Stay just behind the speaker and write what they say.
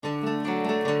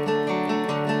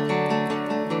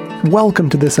Welcome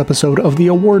to this episode of the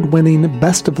award-winning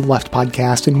Best of the Left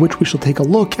podcast, in which we shall take a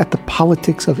look at the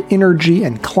politics of energy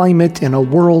and climate in a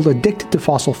world addicted to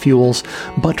fossil fuels,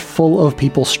 but full of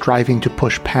people striving to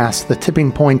push past the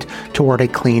tipping point toward a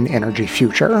clean energy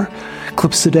future.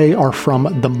 Clips today are from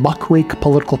the Muckrake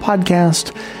Political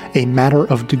Podcast, A Matter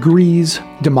of Degrees,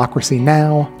 Democracy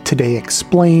Now!, Today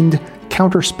Explained,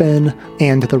 Counterspin,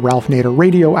 and the Ralph Nader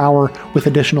Radio Hour, with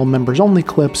additional members-only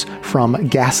clips from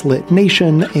Gaslit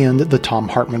Nation and the Thom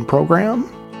Hartmann Program.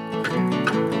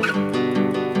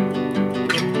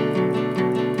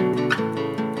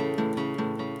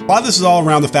 A lot of this is all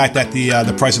around the fact that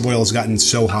the price of oil has gotten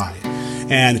so high,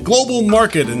 and global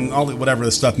market and all whatever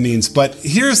this stuff means. But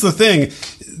here's the thing.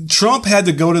 Trump had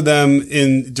to go to them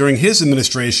during his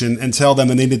administration and tell them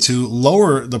they needed to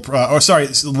lower their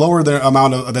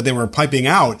amount that they were piping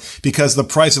out, because the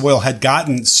price of oil had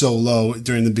gotten so low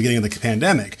during the beginning of the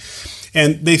pandemic.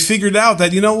 And they figured out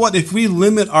that, you know what, if we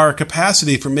limit our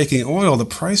capacity for making oil, the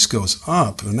price goes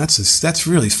up. And that's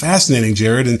really fascinating,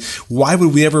 Jared. And why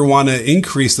would we ever want to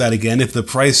increase that again if the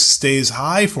price stays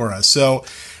high for us? So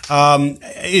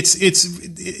it's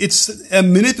a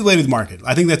manipulated market.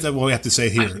 I think that's what we have to say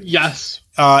here. Yes.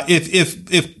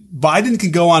 If Biden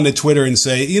can go on to Twitter and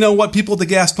say, you know what, people at the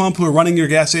gas pump who are running your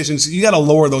gas stations, you got to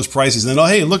lower those prices. And then,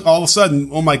 hey, look, all of a sudden,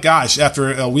 oh my gosh,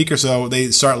 after a week or so,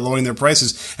 they start lowering their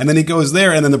prices. And then he goes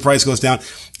there and then the price goes down.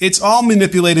 It's all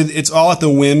manipulated. It's all at the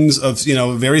whims of,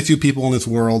 very few people in this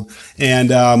world.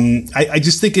 And, I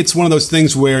just think it's one of those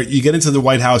things where you get into the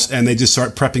White House and they just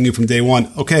start prepping you from day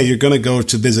one. Okay, you're going to go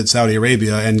to visit Saudi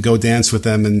Arabia and go dance with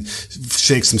them and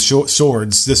shake some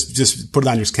swords. Just put it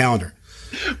on your calendar.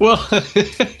 Well,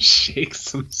 shake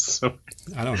some swords.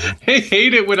 I don't know. I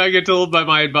hate it when I get told by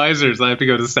my advisors I have to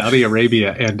go to Saudi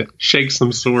Arabia and shake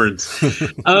some swords.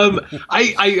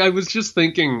 I was just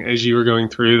thinking, as you were going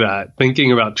through that,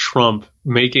 thinking about Trump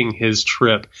making his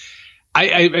trip.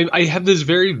 I have this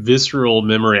very visceral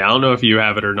memory. I don't know if you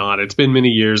have it or not. It's been many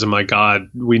years, and my God,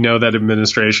 we know that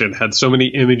administration had so many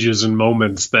images and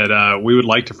moments that we would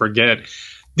like to forget.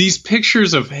 These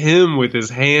pictures of him with his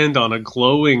hand on a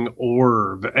glowing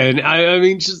orb. And I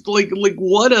mean, just like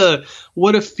what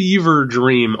a fever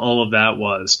dream all of that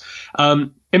was.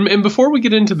 And before we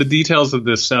get into the details of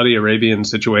this Saudi Arabian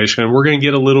situation, we're going to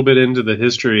get a little bit into the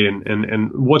history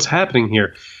and what's happening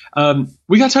here.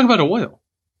 We got to talk about oil.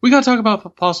 We got to talk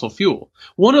about fossil fuel.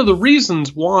 One of the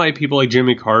reasons why people like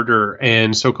Jimmy Carter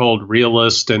and so-called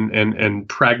realist and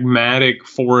pragmatic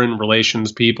foreign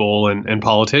relations people and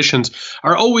politicians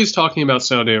are always talking about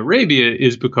Saudi Arabia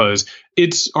is because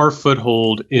it's our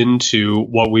foothold into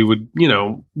what we would,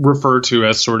 refer to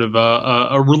as sort of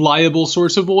a reliable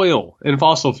source of oil and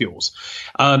fossil fuels.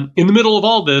 In the middle of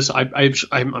all this,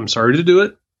 I'm sorry to do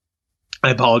it. I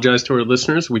apologize to our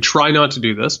listeners. We try not to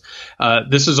do this.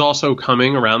 This is also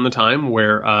coming around the time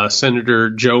where Senator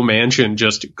Joe Manchin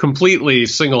just completely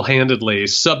single-handedly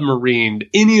submarined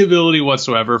any ability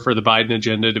whatsoever for the Biden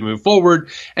agenda to move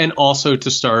forward and also to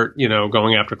start,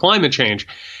 going after climate change.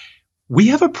 We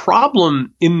have a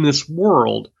problem in this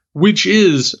world, which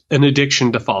is an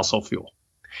addiction to fossil fuel.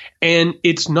 And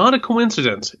it's not a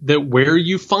coincidence that where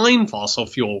you find fossil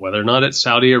fuel, whether or not it's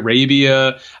Saudi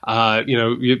Arabia,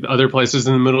 other places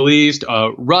in the Middle East,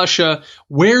 Russia,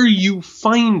 where you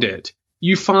find it,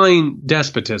 you find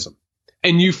despotism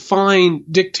and you find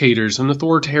dictators and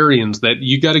authoritarians that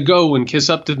you got to go and kiss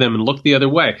up to them and look the other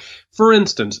way. For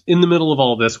instance, in the middle of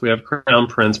all this, we have Crown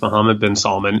Prince Mohammed bin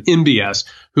Salman, MBS,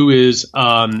 who is,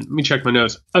 let me check my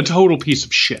notes, a total piece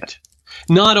of shit.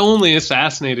 Not only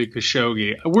assassinated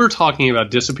Khashoggi, we're talking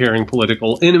about disappearing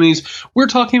political enemies. We're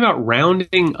talking about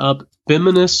rounding up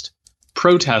feminist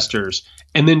protesters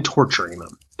and then torturing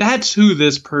them. That's who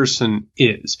this person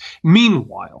is.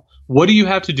 Meanwhile, what do you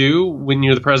have to do when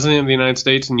you're the president of the United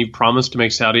States and you promise to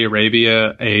make Saudi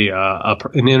Arabia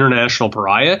an international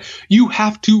pariah? You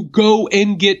have to go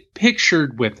and get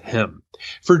pictured with him.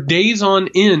 For days on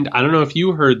end, I don't know if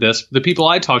you heard this, the people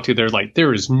I talked to, they're like,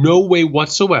 there is no way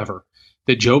whatsoever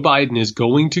that Joe Biden is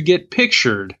going to get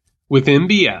pictured with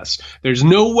MBS. There's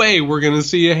no way we're going to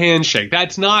see a handshake.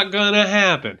 That's not going to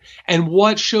happen. And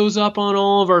what shows up on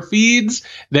all of our feeds?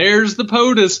 There's the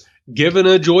POTUS giving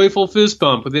a joyful fist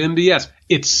bump with MBS.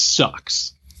 It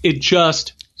sucks. It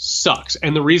just sucks.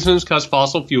 And the reason is because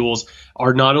fossil fuels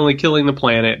are not only killing the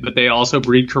planet, but they also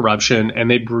breed corruption and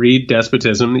they breed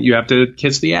despotism that you have to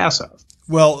kiss the ass of.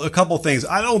 Well, a couple things.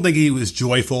 I don't think he was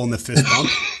joyful in the fist bump.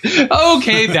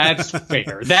 Okay, that's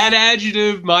fair. That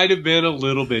adjective might have been a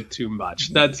little bit too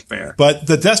much. That's fair. But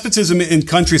the despotism in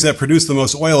countries that produce the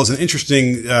most oil is an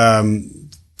interesting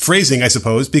phrasing, I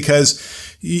suppose,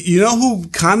 because you know who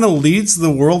kind of leads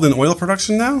the world in oil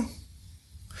production now?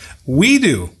 We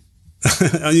do.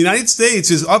 The United States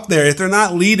is up there. If they're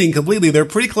not leading completely, they're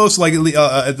pretty close to like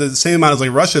the same amount as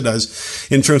like Russia does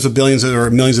in terms of billions or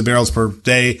millions of barrels per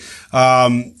day.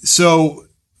 So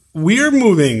we're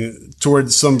moving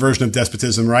towards some version of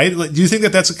despotism, right? Do you think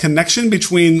that that's a connection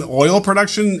between oil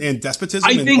production and despotism?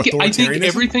 I think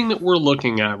everything that we're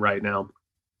looking at right now,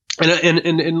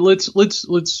 and let's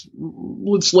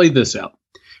lay this out.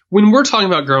 When we're talking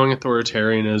about growing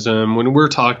authoritarianism, when we're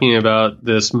talking about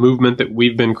this movement that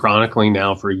we've been chronicling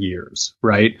now for years,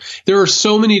 right? There are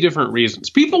so many different reasons.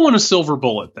 People want a silver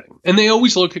bullet thing, and they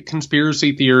always look at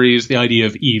conspiracy theories, the idea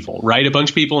of evil, right? A bunch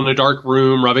of people in a dark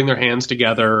room rubbing their hands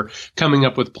together, coming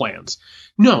up with plans.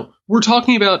 No, we're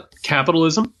talking about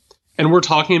capitalism, and we're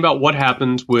talking about what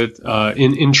happens with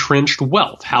entrenched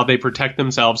wealth, how they protect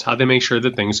themselves, how they make sure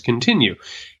that things continue.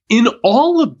 In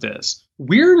all of this,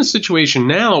 we're in a situation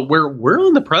now where we're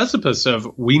on the precipice of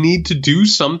we need to do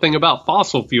something about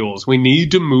fossil fuels. We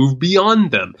need to move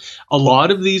beyond them. A lot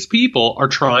of these people are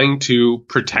trying to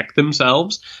protect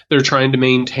themselves. They're trying to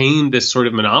maintain this sort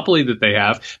of monopoly that they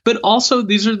have. But also,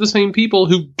 these are the same people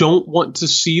who don't want to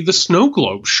see the snow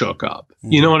globe shook up.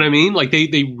 You know what I mean? Like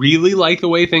they really like the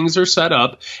way things are set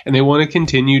up, and they want to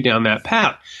continue down that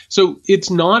path. So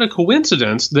it's not a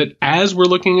coincidence that as we're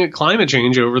looking at climate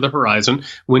change over the horizon,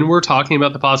 when we're talking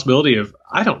about the possibility of,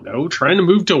 I don't know, trying to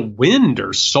move to wind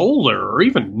or solar or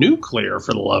even nuclear,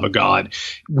 for the love of God,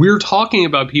 we're talking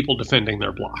about people defending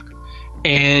their block.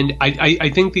 And I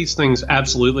think these things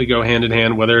absolutely go hand in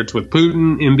hand, whether it's with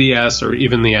Putin, MBS, or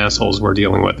even the assholes we're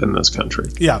dealing with in this country.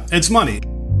 Yeah, it's money.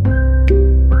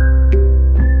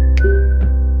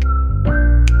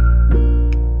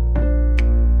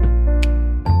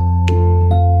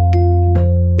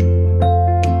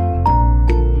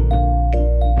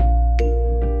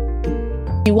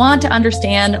 If you want to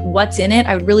understand what's in it,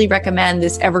 I would really recommend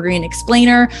this Evergreen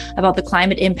Explainer about the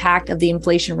climate impact of the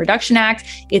Inflation Reduction Act.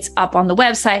 It's up on the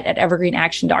website at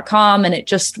evergreenaction.com, and it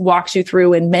just walks you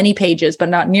through in many pages, but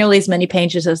not nearly as many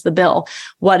pages as the bill,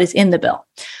 what is in the bill.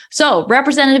 So,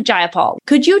 Representative Jayapal,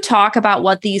 could you talk about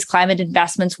what these climate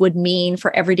investments would mean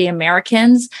for everyday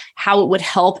Americans, how it would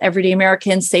help everyday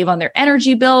Americans save on their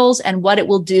energy bills, and what it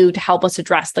will do to help us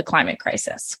address the climate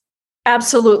crisis?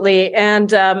 Absolutely.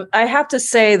 And I have to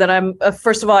say that I'm,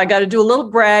 first of all, I got to do a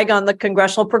little brag on the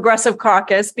Congressional Progressive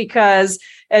Caucus, because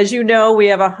as you know, we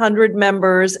have 100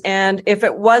 members. And if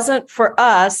it wasn't for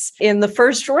us in the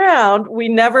first round, we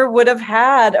never would have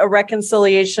had a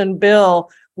reconciliation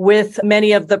bill with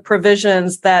many of the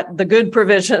provisions the good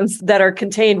provisions that are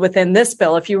contained within this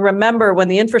bill. If you remember, when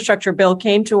the infrastructure bill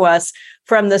came to us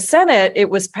from the Senate, it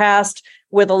was passed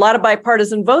with a lot of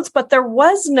bipartisan votes, but there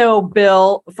was no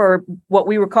bill for what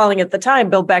we were calling at the time,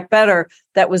 Build Back Better,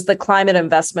 that was the climate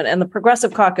investment. And the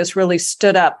Progressive Caucus really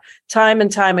stood up time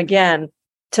and time again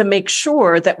to make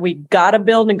sure that we got a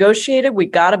bill negotiated, we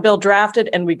got a bill drafted,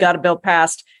 and we got a bill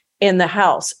passed in the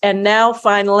House. And now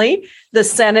finally, the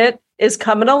Senate is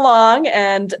coming along.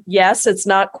 And yes, it's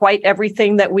not quite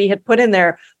everything that we had put in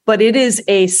there, but it is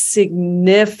a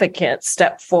significant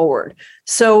step forward.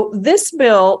 So this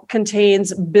bill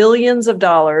contains billions of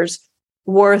dollars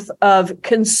worth of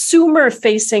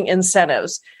consumer-facing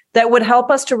incentives that would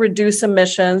help us to reduce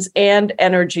emissions and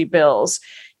energy bills.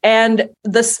 And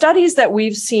the studies that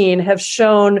we've seen have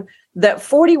shown that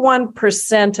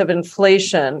 41% of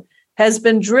inflation has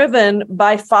been driven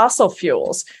by fossil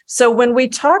fuels. So when we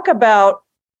talk about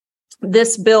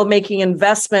this bill making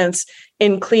investments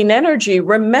in clean energy,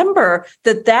 remember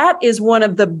that that is one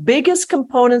of the biggest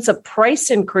components of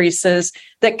price increases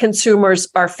that consumers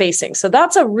are facing. So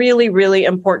that's a really, really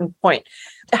important point.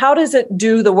 How does it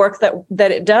do the work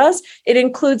that it does? It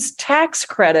includes tax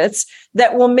credits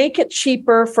that will make it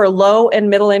cheaper for low and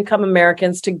middle income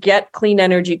Americans to get clean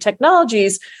energy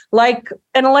technologies like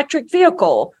an electric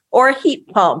vehicle or a heat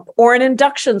pump or an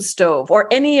induction stove or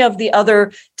any of the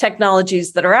other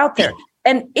technologies that are out there.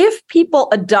 And if people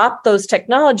adopt those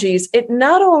technologies, it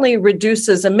not only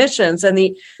reduces emissions, and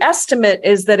the estimate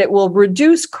is that it will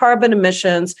reduce carbon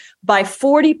emissions by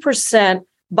 40%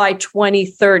 by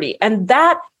 2030. And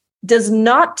that does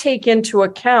not take into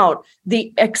account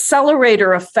the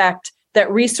accelerator effect that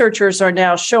researchers are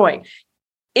now showing.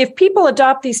 If people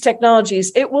adopt these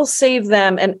technologies, it will save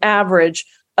them an average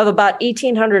of about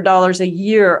 $1,800 a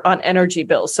year on energy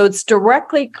bills. So it's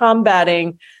directly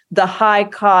combating the high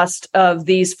cost of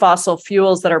these fossil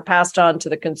fuels that are passed on to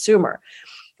the consumer.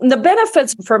 And the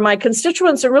benefits for my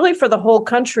constituents and really for the whole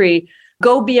country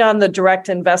go beyond the direct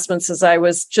investments, as I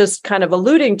was just kind of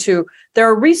alluding to. There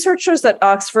are researchers at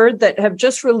Oxford that have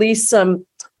just released some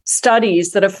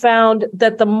studies that have found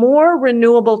that the more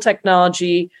renewable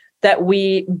technology that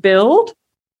we build,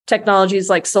 technologies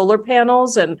like solar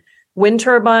panels and wind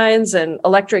turbines and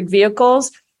electric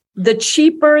vehicles, the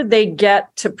cheaper they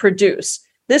get to produce.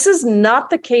 This is not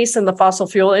the case in the fossil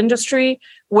fuel industry,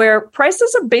 where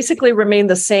prices have basically remained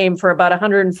the same for about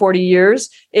 140 years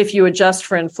if you adjust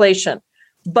for inflation.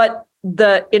 But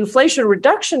the Inflation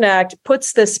Reduction Act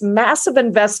puts this massive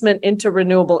investment into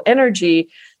renewable energy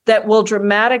that will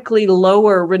dramatically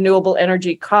lower renewable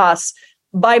energy costs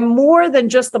by more than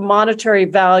just the monetary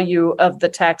value of the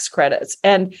tax credits.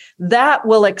 And that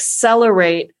will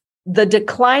accelerate the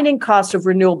declining cost of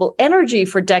renewable energy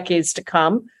for decades to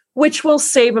come, which will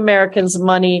save Americans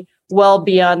money well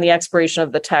beyond the expiration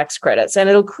of the tax credits. And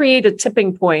it'll create a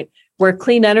tipping point where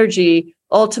clean energy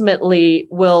ultimately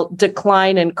will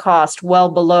decline in cost well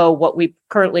below what we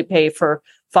currently pay for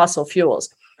fossil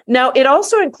fuels. Now, it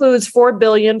also includes $4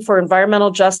 billion for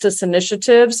environmental justice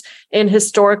initiatives in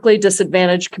historically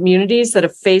disadvantaged communities that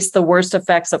have faced the worst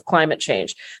effects of climate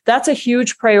change. That's a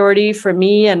huge priority for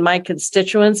me and my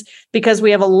constituents because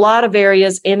we have a lot of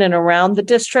areas in and around the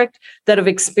district that have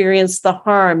experienced the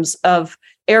harms of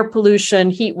air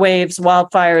pollution, heat waves,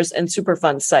 wildfires, and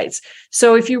Superfund sites.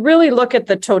 So if you really look at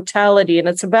the totality, and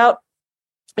it's about,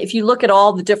 if you look at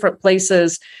all the different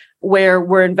places where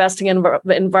we're investing in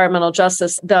environmental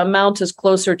justice, the amount is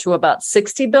closer to about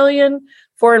 $60 billion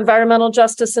for environmental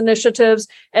justice initiatives.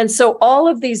 And so all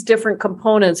of these different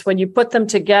components, when you put them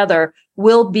together,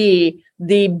 will be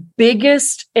the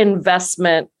biggest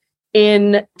investment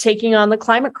in taking on the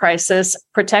climate crisis,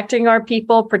 protecting our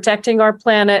people, protecting our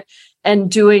planet, and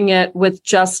doing it with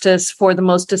justice for the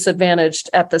most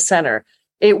disadvantaged at the center.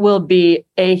 It will be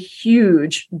a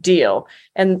huge deal.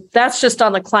 And that's just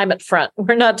on the climate front.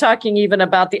 We're not talking even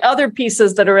about the other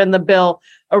pieces that are in the bill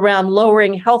around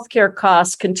lowering healthcare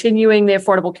costs, continuing the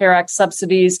Affordable Care Act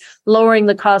subsidies, lowering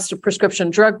the cost of prescription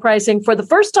drug pricing. For the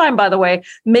first time, by the way,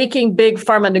 making big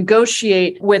pharma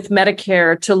negotiate with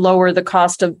Medicare to lower the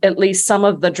cost of at least some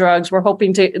of the drugs. We're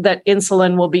hoping that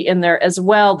insulin will be in there as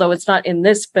well, though it's not in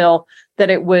this bill, that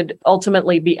it would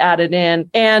ultimately be added in.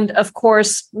 And of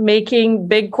course, making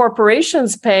big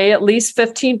corporations pay at least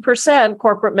 15%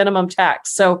 corporate minimum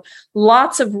tax. So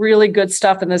lots of really good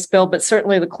stuff in this bill, but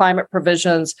certainly the climate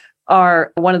provisions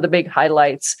are one of the big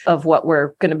highlights of what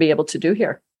we're going to be able to do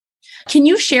here. Can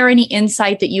you share any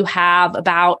insight that you have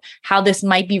about how this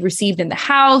might be received in the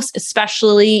House,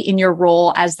 especially in your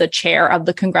role as the chair of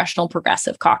the Congressional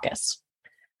Progressive Caucus?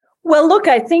 Well, look,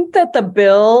 I think that the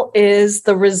bill is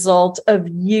the result of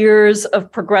years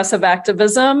of progressive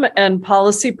activism and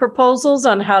policy proposals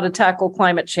on how to tackle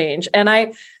climate change. And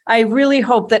I really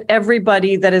hope that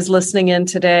everybody that is listening in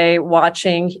today,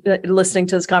 watching, listening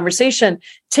to this conversation,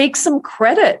 takes some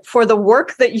credit for the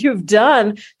work that you've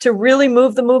done to really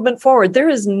move the movement forward. There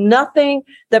is nothing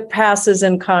that passes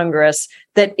in Congress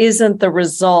that isn't the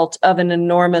result of an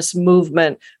enormous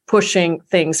movement pushing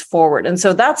things forward. And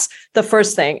so that's the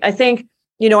first thing. I think,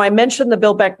 I mentioned the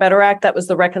Build Back Better Act. That was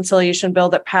the reconciliation bill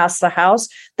that passed the House.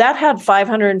 That had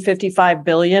 $555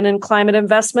 billion in climate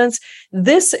investments.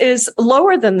 This is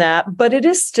lower than that, but it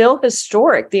is still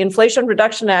historic. The Inflation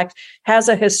Reduction Act has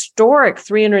a historic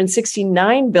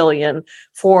 $369 billion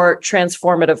for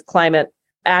transformative climate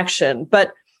action.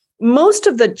 But most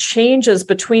of the changes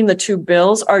between the two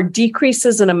bills are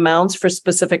decreases in amounts for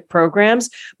specific programs,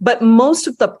 but most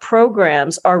of the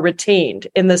programs are retained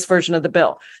in this version of the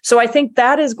bill. So I think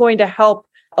that is going to help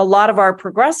a lot of our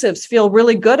progressives feel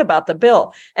really good about the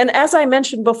bill. And as I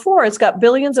mentioned before, it's got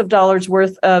billions of dollars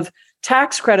worth of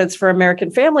tax credits for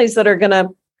American families that are going to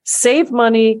save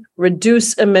money,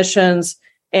 reduce emissions,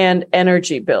 and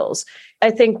energy bills. I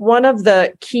think one of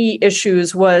the key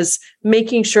issues was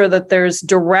making sure that there's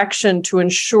direction to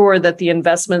ensure that the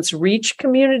investments reach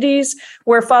communities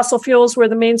where fossil fuels were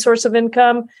the main source of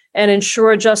income and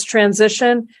ensure a just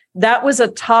transition. That was a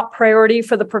top priority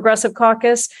for the Progressive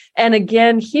Caucus. And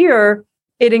again, here,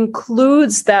 it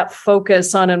includes that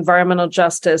focus on environmental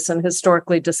justice and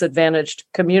historically disadvantaged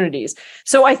communities.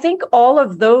 So I think all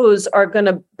of those are going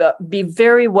to be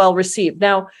very well received.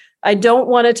 Now, I don't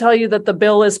want to tell you that the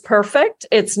bill is perfect.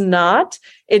 It's not.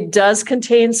 It does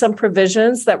contain some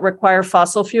provisions that require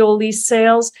fossil fuel lease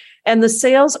sales, and the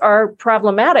sales are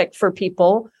problematic for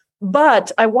people.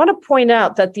 But I want to point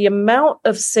out that the amount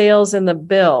of sales in the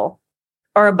bill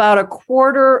are about a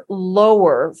quarter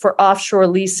lower for offshore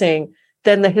leasing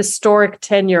than the historic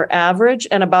 10-year average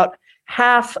and about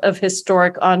half of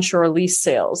historic onshore lease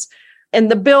sales. And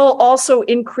the bill also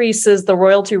increases the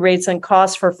royalty rates and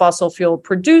costs for fossil fuel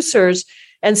producers.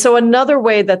 And so another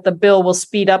way that the bill will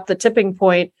speed up the tipping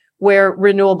point where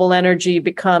renewable energy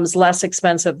becomes less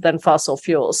expensive than fossil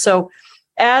fuels. So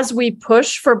as we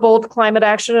push for bold climate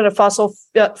action and a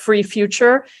fossil-free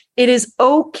future, it is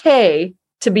okay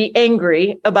to be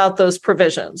angry about those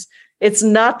provisions. It's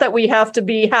not that we have to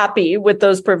be happy with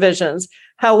those provisions.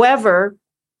 However,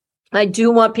 I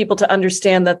do want people to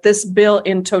understand that this bill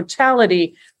in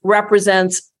totality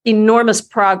represents enormous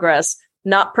progress,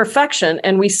 not perfection,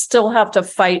 and we still have to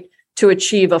fight to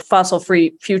achieve a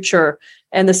fossil-free future.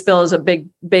 And this bill is a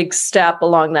big step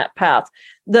along that path.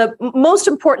 The most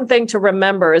important thing to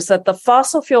remember is that the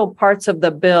fossil fuel parts of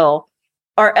the bill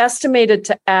are estimated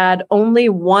to add only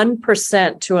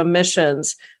 1% to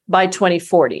emissions by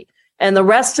 2040. And the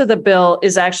rest of the bill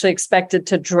is actually expected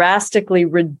to drastically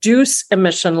reduce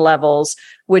emission levels,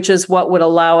 which is what would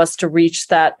allow us to reach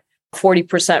that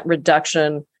 40%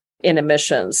 reduction in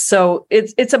emissions. So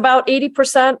it's about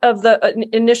 80% of the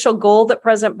initial goal that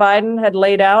President Biden had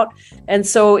laid out. And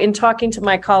so in talking to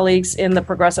my colleagues in the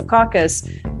Progressive Caucus,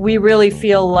 we really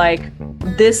feel like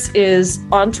this is,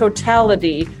 on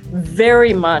totality,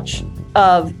 very much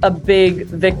of a big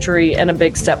victory and a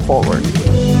big step forward.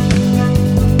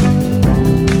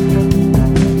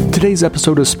 Today's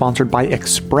episode is sponsored by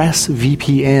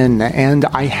ExpressVPN, and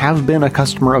I have been a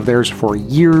customer of theirs for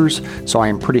years, so I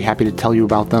am pretty happy to tell you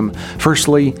about them.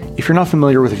 Firstly, if you're not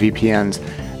familiar with VPNs,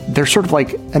 they're sort of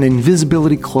like an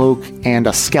invisibility cloak and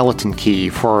a skeleton key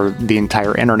for the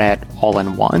entire internet all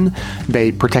in one.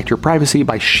 They protect your privacy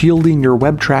by shielding your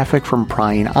web traffic from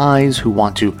prying eyes who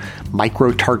want to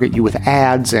micro-target you with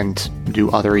ads and do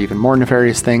other even more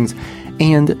nefarious things.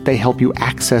 And they help you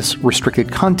access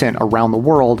restricted content around the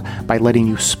world by letting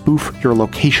you spoof your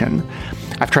location.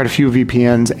 I've tried a few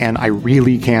VPNs, and I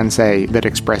really can say that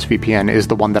ExpressVPN is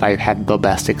the one that I've had the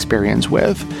best experience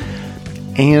with.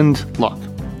 And look,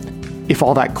 if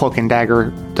all that cloak and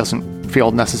dagger doesn't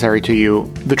feel necessary to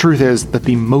you, the truth is that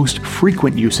the most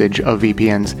frequent usage of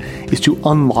VPNs is to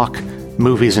unlock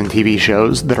movies and TV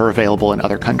shows that are available in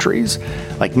other countries.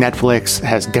 Like Netflix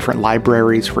has different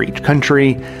libraries for each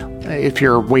country. If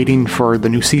you're waiting for the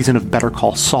new season of Better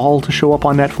Call Saul to show up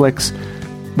on Netflix,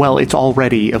 well, it's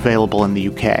already available in the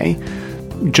UK,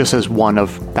 just as one of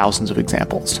thousands of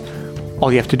examples.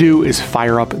 All you have to do is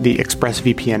fire up the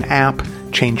ExpressVPN app,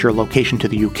 change your location to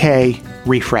the UK,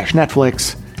 refresh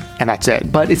Netflix, and that's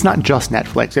it. But it's not just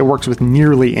Netflix. It works with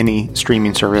nearly any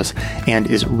streaming service and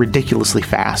is ridiculously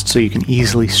fast, so you can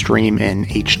easily stream in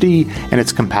HD, and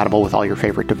it's compatible with all your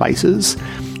favorite devices.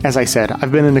 As I said,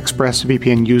 I've been an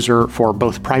ExpressVPN user for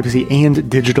both privacy and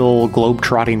digital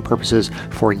globe-trotting purposes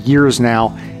for years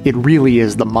now. It really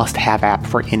is the must-have app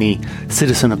for any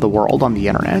citizen of the world on the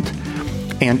internet.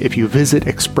 And if you visit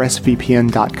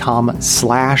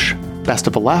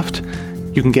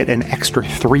expressvpn.com/bestoftheleft, you can get an extra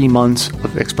 3 months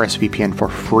of ExpressVPN for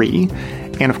free.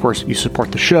 And of course, you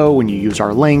support the show when you use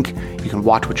our link. You can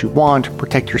watch what you want,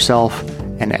 protect yourself,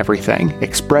 and everything.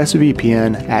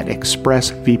 ExpressVPN at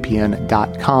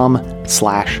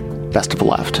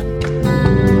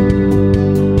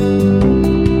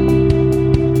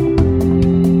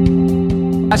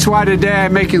expressvpn.com/bestoftheleft. That's why today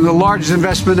I'm making the largest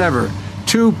investment ever,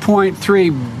 $2.3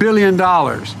 billion,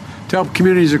 to help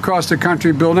communities across the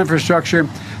country build infrastructure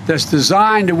that's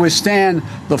designed to withstand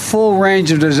the full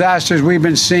range of disasters we've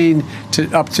been seeing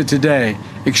up to today.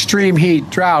 Extreme heat,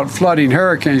 drought, flooding,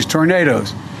 hurricanes,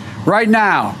 tornadoes. Right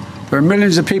now, there are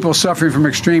millions of people suffering from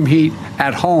extreme heat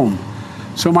at home.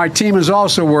 So my team is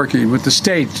also working with the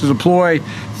states to deploy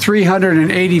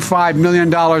 $385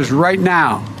 million right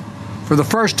now. For the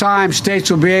first time, states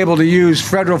will be able to use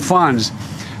federal funds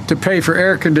to pay for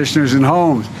air conditioners in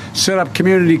homes, set up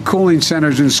community cooling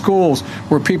centers in schools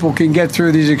where people can get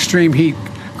through these extreme heat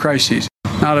crises.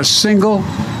 Not a single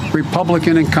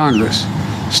Republican in Congress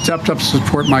stepped up to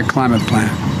support my climate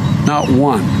plan. Not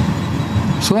one.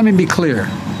 So let me be clear.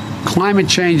 Climate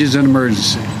change is an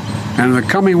emergency. And in the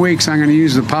coming weeks, I'm going to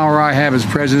use the power I have as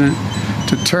president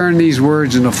to turn these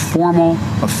words into formal,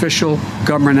 official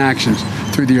government actions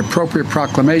through the appropriate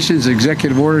proclamations,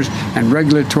 executive orders, and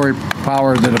regulatory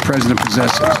power that a president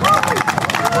possesses.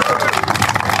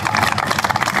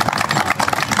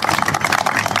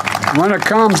 When it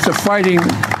comes to fighting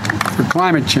for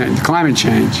climate change,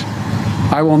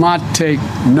 I will not take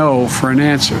no for an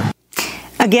answer.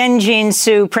 Again, Jean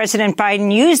Sue, President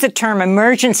Biden used the term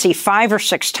emergency 5 or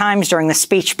 6 times during the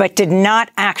speech, but did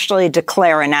not actually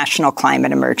declare a national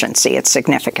climate emergency. Its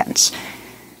significance.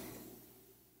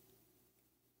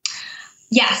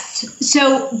 Yes.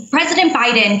 So President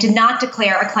Biden did not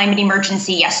declare a climate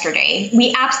emergency yesterday.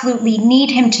 We absolutely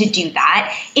need him to do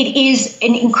that. It is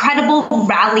an incredible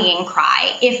rallying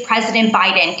cry if President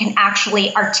Biden can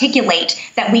actually articulate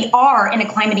that we are in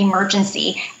a climate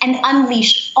emergency and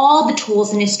unleash all the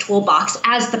tools in his toolbox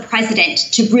as the president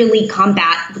to really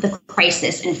combat the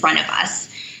crisis in front of us.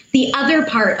 The other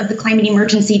part of the climate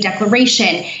emergency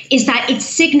declaration is that it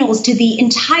signals to the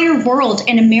entire world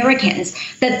and Americans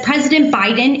that President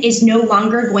Biden is no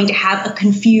longer going to have a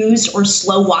confused or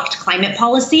slow-walked climate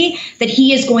policy, that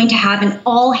he is going to have an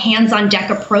all-hands-on-deck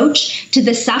approach to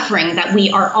the suffering that we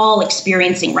are all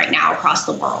experiencing right now across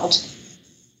the world.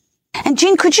 And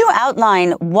Jean, could you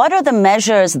outline what are the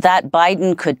measures that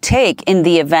Biden could take in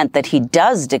the event that he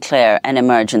does declare an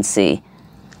emergency?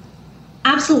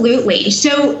 Absolutely.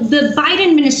 So the Biden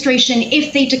administration,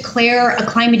 if they declare a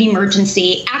climate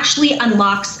emergency, actually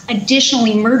unlocks additional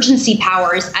emergency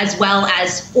powers as well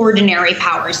as ordinary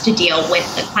powers to deal with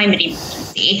the climate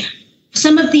emergency.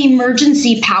 Some of the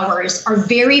emergency powers are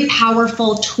very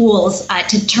powerful tools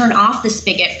to turn off the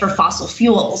spigot for fossil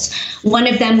fuels. One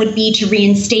of them would be to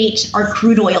reinstate our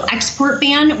crude oil export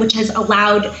ban, which has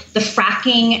allowed the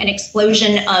fracking and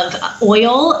explosion of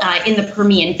oil in the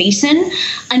Permian Basin.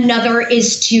 Another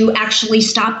is to actually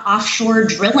stop offshore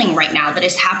drilling right now that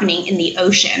is happening in the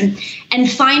ocean. And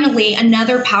finally,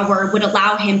 another power would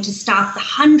allow him to stop the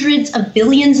hundreds of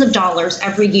billions of dollars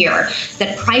every year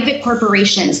that private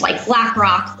corporations like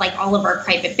BlackRock, like all of our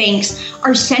private banks,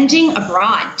 are sending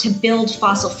abroad to build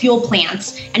fossil fuel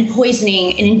plants and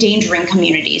poisoning and endangering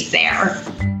communities there.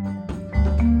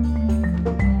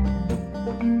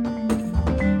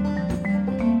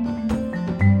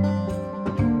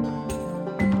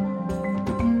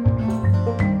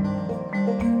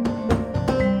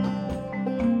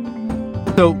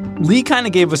 So Lee kind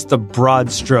of gave us the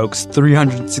broad strokes,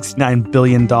 $369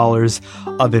 billion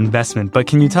of investment. But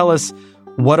can you tell us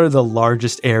what are the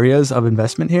largest areas of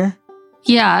investment here?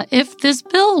 Yeah, if this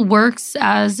bill works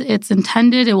as it's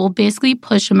intended, it will basically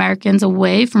push Americans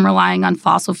away from relying on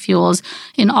fossil fuels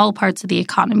in all parts of the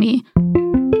economy.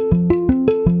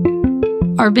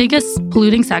 Our biggest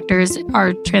polluting sectors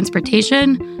are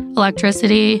transportation,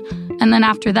 electricity, and then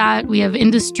after that, we have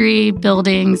industry,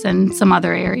 buildings, and some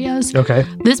other areas. Okay.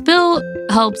 This bill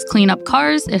helps clean up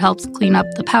cars. It helps clean up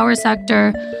the power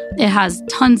sector. It has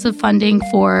tons of funding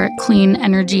for clean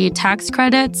energy tax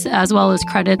credits, as well as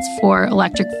credits for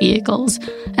electric vehicles.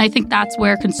 And I think that's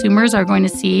where consumers are going to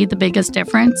see the biggest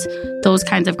difference, those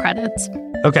kinds of credits.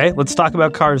 Okay, let's talk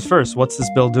about cars first. What's this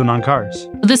bill doing on cars?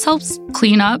 This helps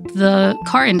clean up the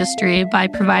car industry by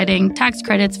providing tax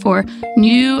credits for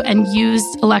new and used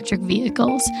electric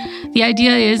vehicles. The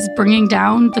idea is bringing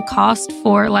down the cost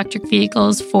for electric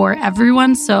vehicles for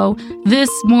everyone. So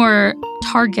this more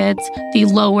targets the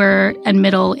lower and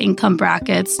middle income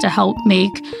brackets to help make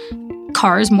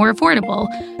cars more affordable.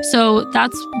 So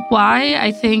that's why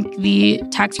I think the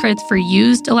tax credits for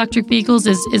used electric vehicles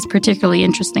is particularly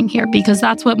interesting here, because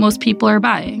that's what most people are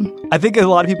buying. I think a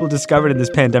lot of people discovered in this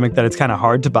pandemic that it's kind of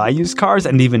hard to buy used cars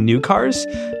and even new cars.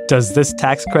 Does this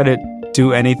tax credit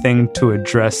do anything to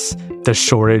address the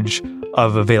shortage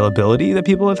of availability that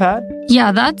people have had?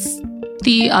 Yeah, that's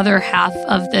the other half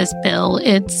of this bill.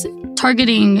 It's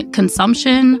targeting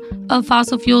consumption of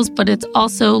fossil fuels, but it's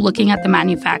also looking at the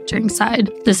manufacturing side.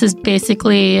 This is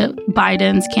basically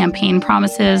Biden's campaign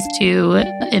promises to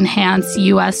enhance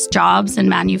U.S. jobs and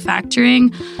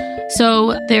manufacturing.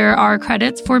 So there are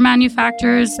credits for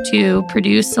manufacturers to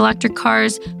produce electric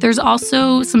cars. There's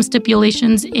also some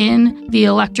stipulations in the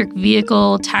electric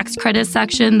vehicle tax credit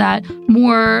section that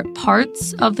more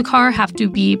parts of the car have to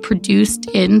be produced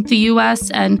in the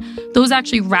U.S., and those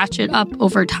actually ratchet up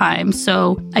over time.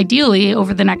 So ideally,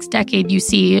 over the next decade, you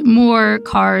see more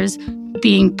cars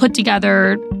being put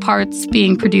together, parts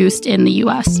being produced in the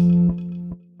U.S.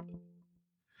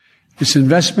 This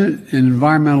investment in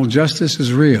environmental justice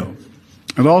is real.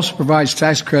 It also provides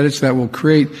tax credits that will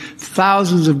create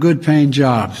thousands of good-paying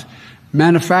jobs,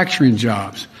 manufacturing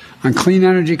jobs, on clean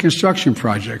energy construction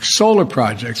projects, solar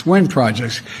projects, wind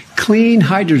projects, clean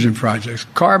hydrogen projects,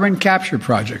 carbon capture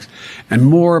projects, and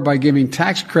more by giving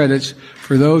tax credits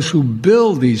for those who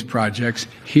build these projects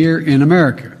here in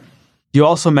America. You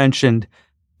also mentioned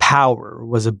power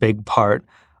was a big part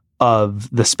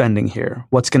of the spending here.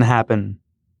 What's going to happen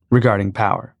regarding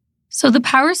power? So the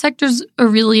power sector is a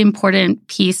really important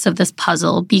piece of this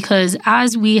puzzle, because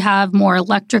as we have more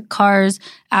electric cars,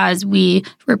 as we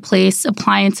replace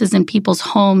appliances in people's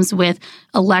homes with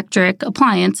electric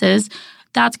appliances,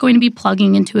 that's going to be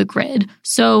plugging into a grid.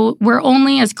 So we're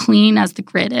only as clean as the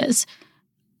grid is.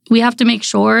 We have to make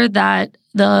sure that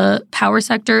the power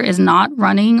sector is not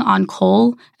running on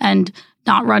coal and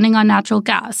not running on natural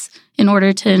gas in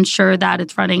order to ensure that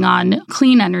it's running on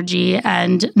clean energy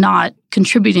and not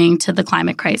contributing to the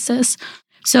climate crisis.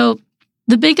 So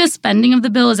the biggest spending of the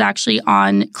bill is actually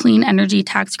on clean energy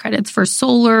tax credits for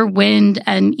solar, wind,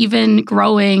 and even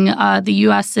growing the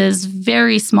U.S.'s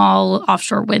very small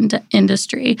offshore wind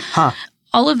industry.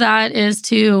 All of that is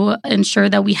to ensure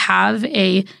that we have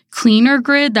a cleaner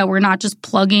grid, that we're not just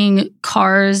plugging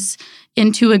cars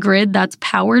into a grid that's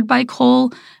powered by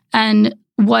coal. And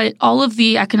what all of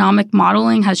the economic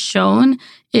modeling has shown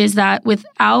is that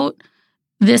without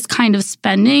this kind of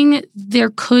spending,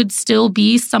 there could still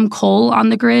be some coal on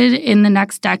the grid in the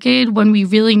next decade when we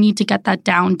really need to get that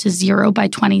down to zero by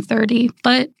 2030.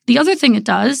 But the other thing it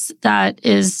does that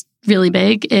is really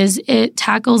big is it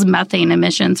tackles methane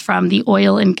emissions from the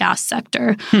oil and gas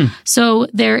sector. So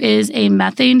there is a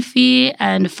methane fee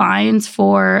and fines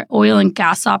for oil and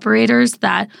gas operators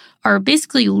that are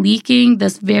basically leaking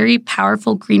this very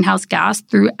powerful greenhouse gas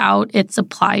throughout its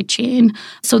supply chain.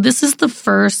 So this is the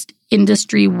first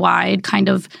industry-wide kind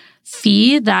of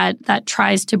fee that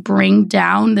tries to bring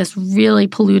down this really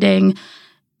polluting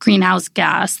greenhouse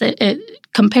gas. It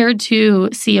compared to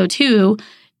CO2,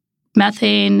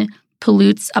 methane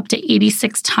pollutes up to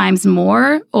 86 times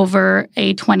more over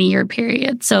a 20-year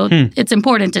period. So it's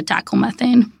important to tackle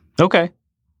methane. Okay.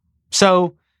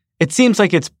 So it seems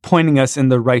like it's pointing us in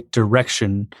the right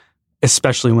direction,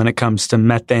 especially when it comes to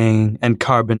methane and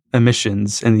carbon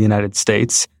emissions in the United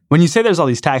States. When you say there's all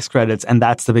these tax credits and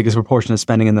that's the biggest proportion of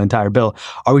spending in the entire bill,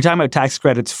 are we talking about tax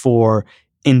credits for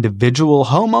individual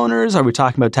homeowners? Are we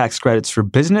talking about tax credits for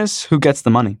business? Who gets the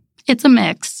money? It's a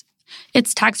mix.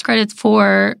 It's tax credits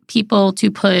for people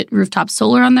to put rooftop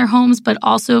solar on their homes, but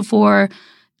also for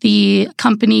the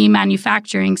company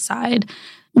manufacturing side.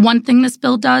 One thing this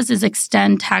bill does is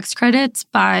extend tax credits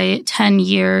by 10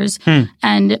 years.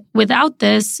 And without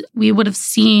this, we would have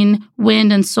seen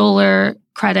wind and solar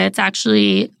credits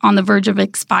actually on the verge of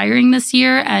expiring this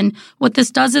year. And what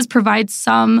this does is provide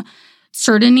some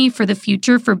certainty for the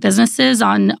future for businesses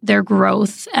on their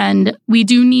growth. And we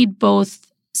do need both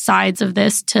sides of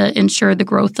this to ensure the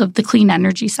growth of the clean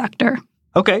energy sector.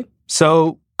 Okay.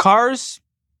 So cars,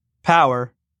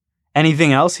 power,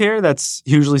 anything else here that's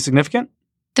hugely significant?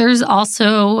 There's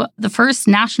also the first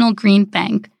national green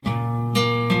bank.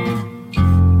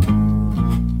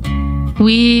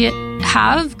 We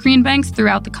have green banks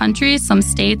throughout the country. Some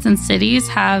states and cities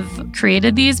have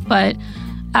created these, but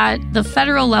at the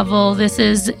federal level, this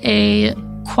is a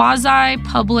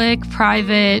quasi-public,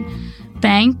 private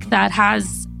bank that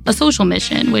has a social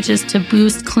mission, which is to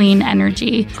boost clean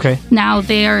energy. Okay. Now,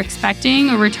 they are expecting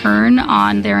a return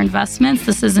on their investments.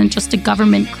 This isn't just a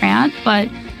government grant, but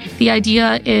the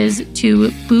idea is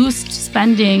to boost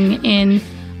spending in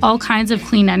all kinds of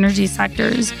clean energy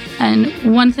sectors. And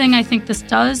one thing I think this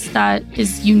does that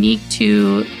is unique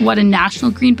to what a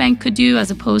national green bank could do as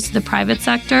opposed to the private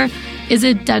sector is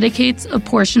it dedicates a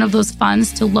portion of those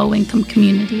funds to low-income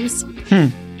communities.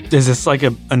 Is this like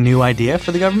a new idea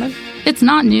for the government? It's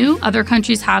not new. Other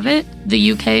countries have it.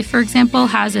 The UK, for example,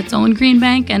 has its own green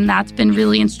bank, and that's been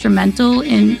really instrumental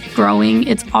in growing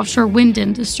its offshore wind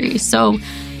industry. So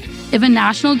if a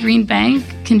national green bank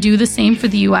can do the same for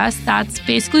the U.S., that's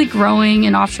basically growing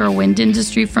an offshore wind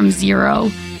industry from zero.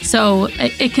 So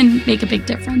it can make a big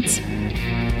difference.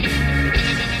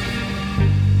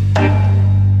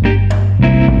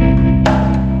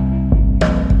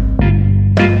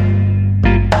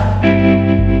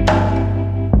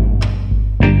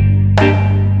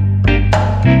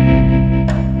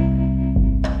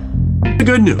 The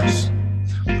good news,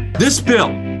 this bill,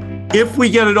 if we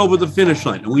get it over the finish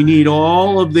line, and we need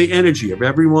all of the energy of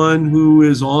everyone who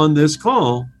is on this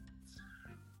call,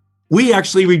 we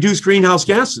actually reduce greenhouse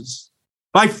gases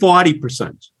by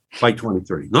 40% by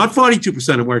 2030. Not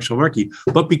 42% in Marshall Markey,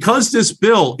 but because this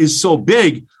bill is so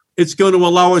big, it's going to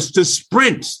allow us to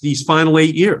sprint these final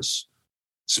 8 years.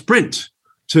 Sprint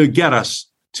to get us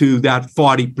to that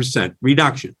 40%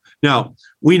 reduction. Now,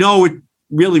 we know it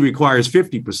really requires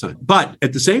 50%. But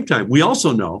at the same time, we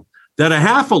also know that a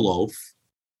half a loaf,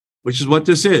 which is what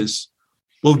this is,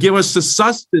 will give us the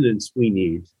sustenance we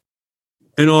need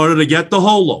in order to get the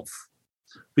whole loaf.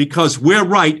 Because we're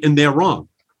right and they're wrong,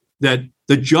 that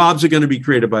the jobs are going to be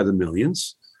created by the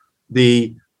millions.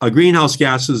 The greenhouse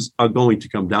gases are going to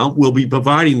come down. We'll be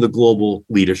providing the global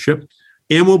leadership,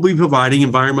 and we'll be providing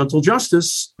environmental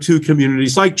justice to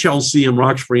communities like Chelsea and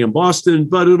Roxbury and Boston,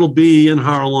 but it'll be in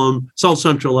Harlem, South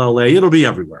Central LA. It'll be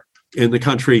everywhere in the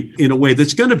country in a way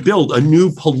that's going to build a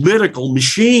new political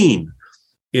machine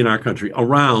in our country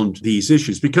around these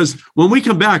issues. Because when we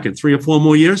come back in 3 or 4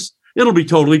 more years, it'll be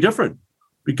totally different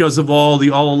because of all the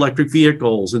all-electric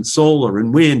vehicles and solar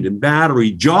and wind and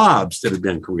battery jobs that have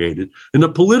been created. And the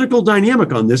political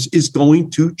dynamic on this is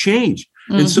going to change.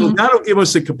 And so that'll give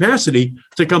us the capacity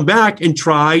to come back and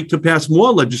try to pass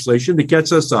more legislation that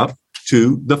gets us up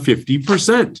to the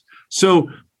 50%. So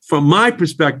from my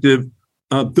perspective,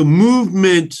 the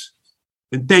movement,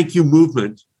 and thank you,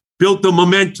 movement, built the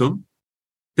momentum.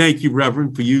 Thank you,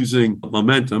 Reverend, for using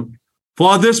momentum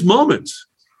for this moment,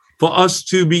 for us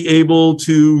to be able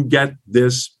to get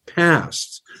this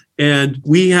passed. And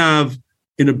we have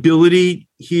an ability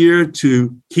here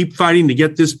to keep fighting to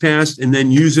get this passed and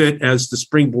then use it as the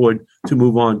springboard to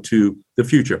move on to the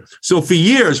future. So for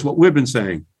years, what we've been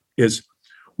saying is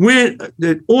when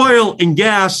the oil and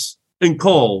gas and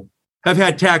coal have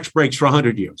had tax breaks for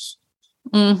 100 years.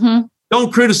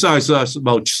 Don't criticize us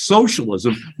about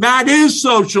socialism. That is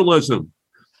socialism.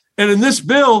 And in this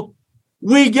bill,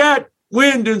 we get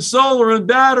wind and solar and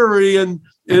battery and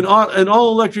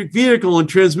all electric vehicle and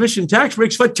transmission tax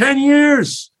breaks for 10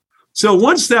 years. So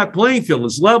once that playing field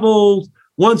is leveled,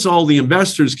 once all the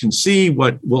investors can see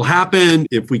what will happen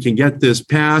if we can get this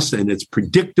passed and it's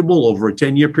predictable over a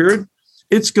 10-year period,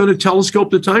 it's going to telescope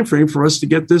the time frame for us to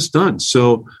get this done.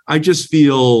 So I just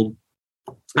feel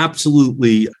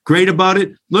absolutely great about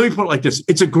it. Let me put it like this.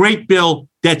 It's a great bill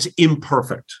that's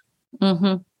imperfect.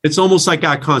 It's almost like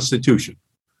our Constitution.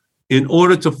 In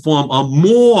order to form a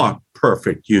more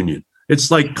perfect union, it's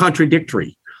like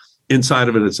contradictory inside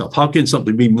of it itself. How can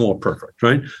something be more perfect,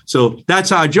 right? So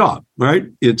that's our job, right?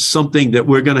 It's something that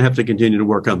we're going to have to continue to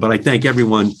work on. But I thank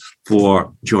everyone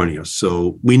for joining us.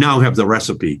 So we now have the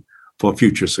recipe for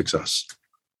future success.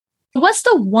 What's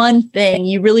the one thing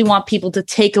you really want people to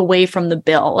take away from the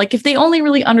bill? Like if they only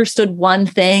really understood one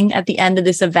thing at the end of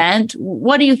this event,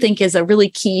 what do you think is a really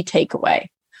key takeaway?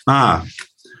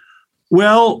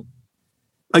 Well,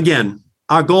 again,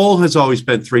 our goal has always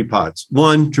been 3 parts.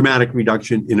 1, dramatic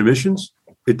reduction in emissions.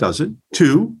 It does it.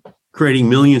 2, creating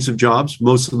millions of jobs,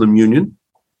 most of them union.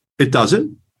 It does it.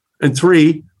 And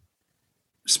 3,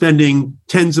 spending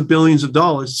tens of billions of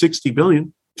dollars, 60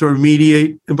 billion, to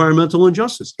remediate environmental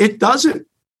injustice. It does it.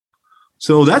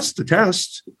 So that's the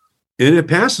test. And it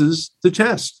passes the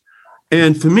test.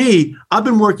 And for me, I've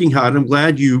been working hard. I'm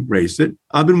glad you raised it.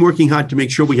 I've been working hard to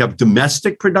make sure we have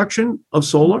domestic production of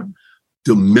solar,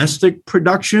 domestic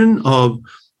production of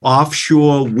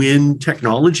offshore wind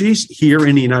technologies here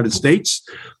in the United States.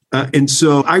 And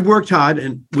so I worked hard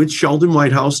and with Sheldon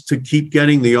Whitehouse to keep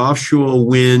getting the offshore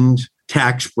wind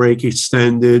tax break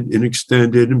extended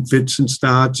and fits and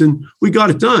starts. And we got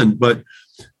it done, but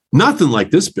nothing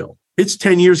like this bill. It's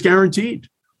 10 years guaranteed.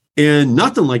 And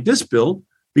nothing like this bill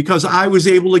because I was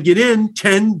able to get in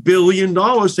 $10 billion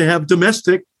to have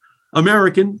domestic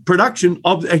American production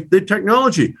of the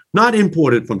technology, not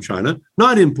imported from China,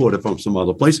 not imported from some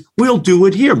other place. We'll do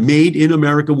it here, made in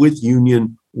America with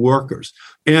union workers.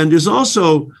 And there's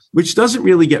also, which doesn't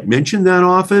really get mentioned that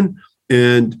often,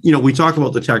 and we talk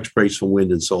about the tax breaks for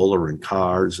wind and solar and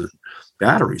cars and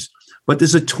batteries, but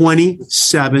there's a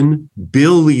 $27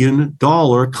 billion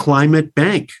climate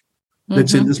bank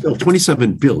that's in this bill,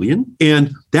 $27 billion.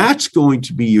 And that's going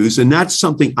to be used, and that's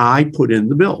something I put in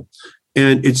the bill.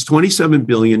 And it's $27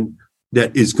 billion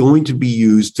that is going to be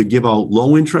used to give out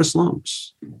low interest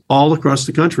loans all across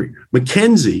the country.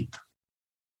 McKinsey,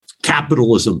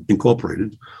 Capitalism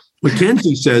Incorporated,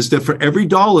 McKinsey says that for every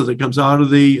dollar that comes out of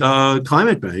the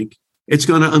climate bank, it's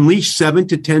going to unleash $7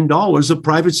 to $10 of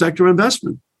private sector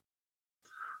investment.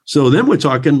 So then we're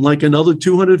talking like another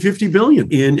 $250 billion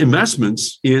in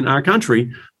investments in our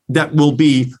country that will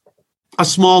be a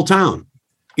small town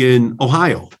in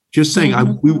Ohio. Just saying,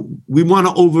 we want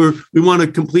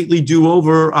to completely do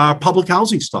over our public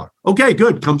housing stock. Okay,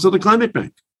 good. Comes to the climate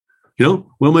bank.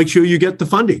 We'll make sure you get the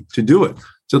funding to do it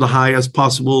to the highest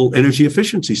possible energy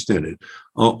efficiency standard,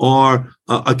 or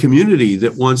a community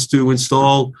that wants to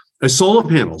install solar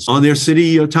panels on their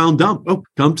city or town dump. Oh,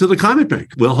 come to the climate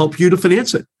bank. We'll help you to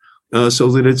finance it.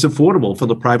 So that it's affordable for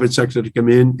the private sector to come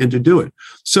in and to do it.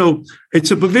 So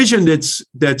it's a provision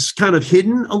that's kind of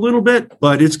hidden a little bit,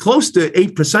 but it's close to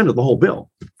 8% of the whole bill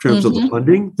in terms of the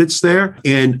funding that's there.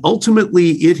 And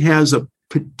ultimately, it has a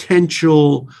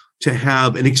potential to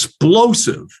have an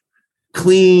explosive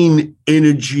clean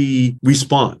energy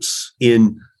response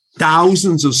in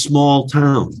thousands of small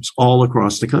towns all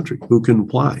across the country who can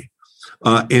apply.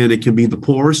 And it can be the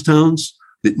poorest towns,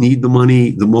 that need the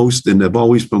money the most and have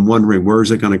always been wondering, where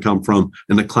is it going to come from?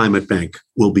 And the Climate Bank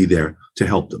will be there to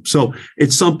help them. So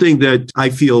it's something that I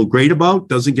feel great about,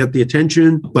 doesn't get the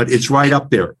attention, but it's right up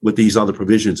there with these other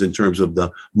provisions in terms of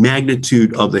the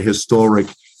magnitude of the historic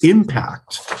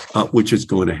impact which it's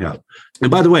going to have.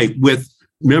 And by the way, with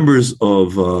members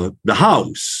of the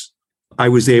House, I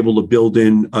was able to build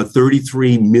in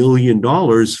 $33 million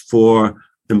for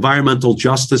environmental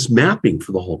justice mapping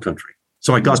for the whole country.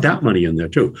 So I got that money in there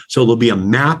too. So there'll be a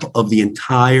map of the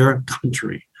entire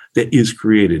country that is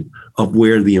created of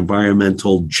where the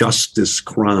environmental justice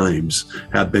crimes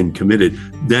have been committed.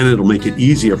 Then it'll make it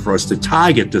easier for us to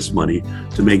target this money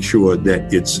to make sure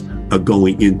that it's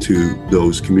going into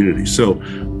those communities. So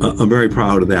I'm very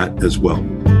proud of that as well.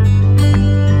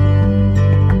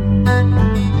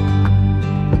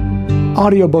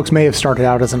 Audiobooks may have started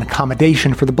out as an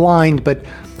accommodation for the blind, but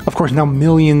of course now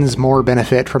millions more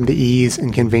benefit from the ease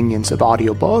and convenience of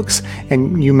audiobooks.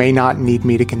 And you may not need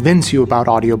me to convince you about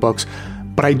audiobooks,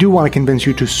 but I do want to convince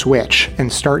you to switch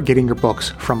and start getting your books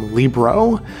from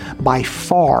Libro. By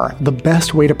far, the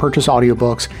best way to purchase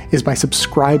audiobooks is by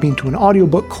subscribing to an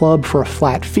audiobook club for a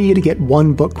flat fee to get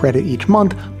 1 book credit each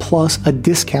month, plus a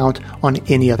discount on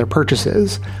any other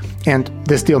purchases. And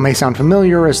this deal may sound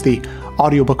familiar, as the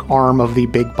audiobook arm of the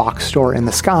big box store in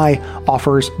the sky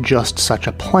offers just such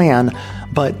a plan.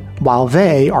 But while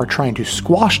they are trying to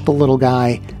squash the little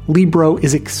guy, Libro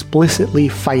is explicitly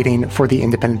fighting for the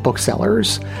independent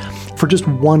booksellers. For just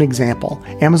one example,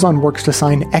 Amazon works to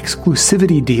sign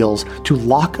exclusivity deals to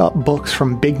lock up books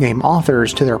from big-name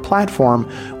authors to their platform,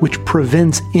 which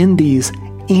prevents indies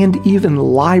and even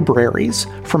libraries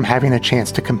from having a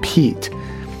chance to compete.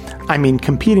 I mean,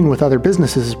 competing with other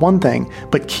businesses is one thing,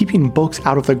 but keeping books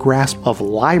out of the grasp of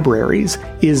libraries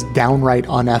is downright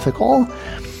unethical.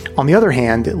 On the other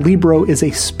hand, Libro is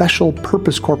a special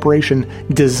purpose corporation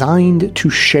designed to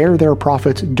share their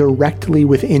profits directly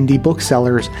with indie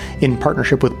booksellers in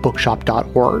partnership with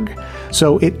bookshop.org.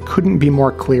 So it couldn't be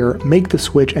more clear. Make the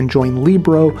switch and join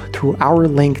Libro through our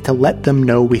link to let them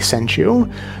know we sent you.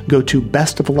 Go to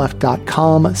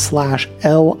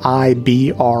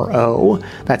bestoftheleft.com/LIBRO.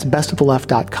 That's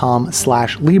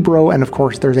bestoftheleft.com/Libro. And of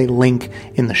course, there's a link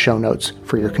in the show notes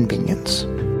for your convenience.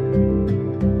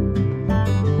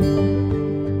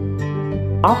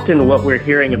 Often what we're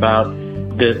hearing about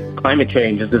the climate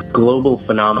change is this global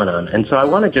phenomenon. And so I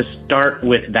want to just start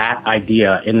with that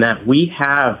idea, in that we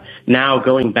have now,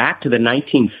 going back to the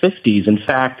 1950s, in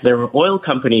fact, there were oil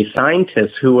company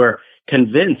scientists who were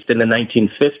convinced in the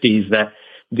 1950s that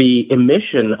the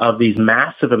emission of these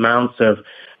massive amounts of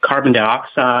carbon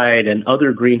dioxide and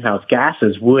other greenhouse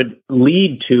gases would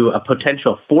lead to a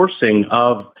potential forcing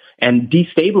of and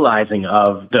destabilizing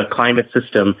of the climate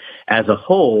system as a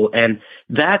whole. And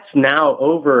that's now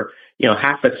over,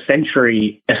 half a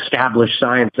century established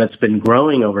science that's been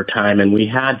growing over time. And we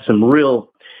had some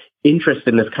real interest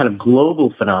in this kind of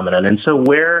global phenomenon. And so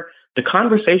where the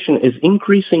conversation is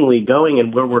increasingly going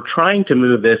and where we're trying to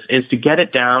move this is to get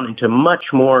it down into much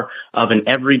more of an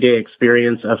everyday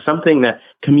experience of something that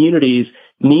communities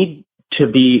need to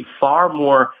be far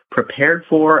more prepared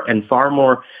for and far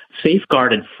more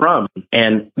safeguarded from.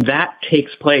 And that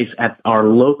takes place at our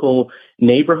local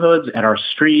neighborhoods, at our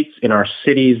streets, in our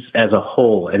cities as a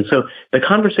whole. And so the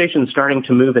conversation is starting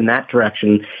to move in that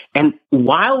direction. And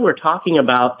while we're talking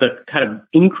about the kind of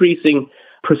increasing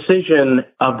precision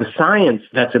of the science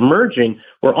that's emerging,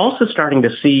 we're also starting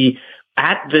to see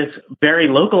at this very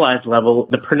localized level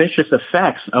the pernicious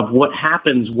effects of what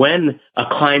happens when a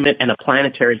climate and a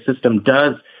planetary system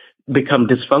does become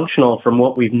dysfunctional from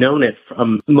what we've known it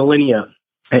from millennia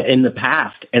in the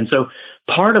past. And so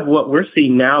part of what we're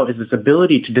seeing now is this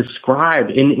ability to describe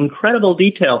in incredible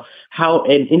detail how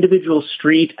an individual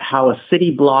street, how a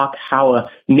city block, how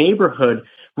a neighborhood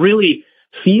really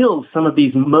feels some of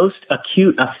these most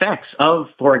acute effects of,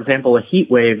 for example, a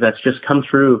heat wave that's just come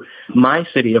through my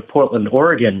city of Portland,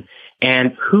 Oregon.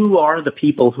 And who are the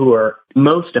people who are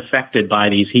most affected by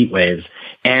these heat waves?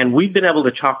 And we've been able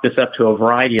to chalk this up to a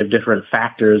variety of different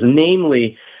factors,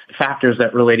 namely factors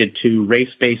that related to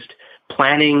race-based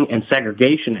planning and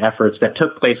segregation efforts that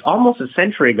took place almost a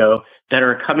century ago that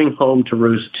are coming home to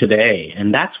roost today.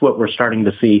 And that's what we're starting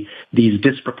to see, these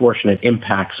disproportionate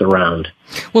impacts around.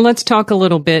 Well, let's talk a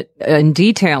little bit in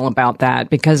detail about that,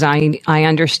 because I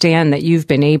understand that you've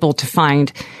been able to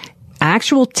find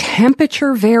actual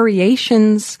temperature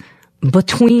variations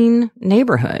between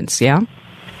neighborhoods, yeah?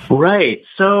 Right.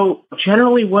 So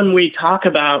generally when we talk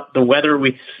about the weather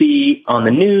we see on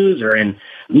the news or in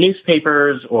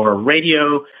newspapers or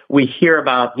radio, we hear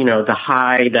about, the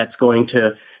high that's going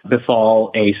to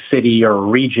befall a city or a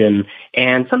region.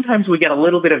 And sometimes we get a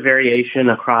little bit of variation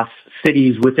across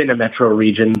cities within a metro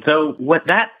region. So what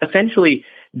that essentially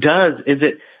does is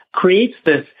it creates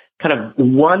this kind of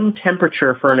one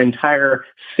temperature for an entire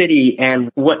city.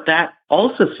 And what that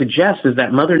also suggests is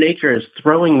that Mother Nature is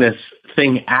throwing this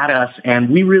thing at us, and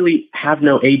we really have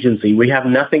no agency. We have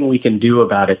nothing we can do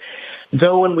about it.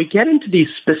 Though when we get into these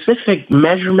specific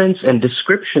measurements and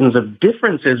descriptions of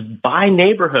differences by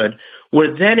neighborhood,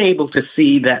 we're then able to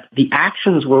see that the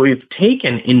actions where we've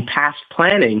taken in past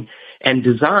planning and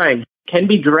design can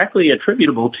be directly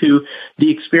attributable to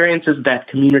the experiences that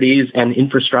communities and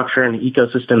infrastructure and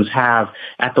ecosystems have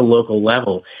at the local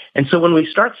level. And so when we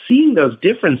start seeing those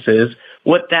differences,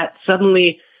 what that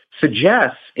suddenly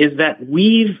suggests is that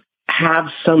we have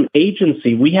some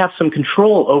agency, we have some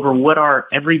control over what our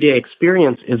everyday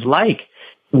experience is like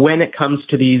when it comes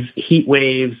to these heat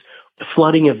waves,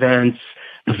 flooding events,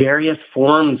 various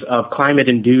forms of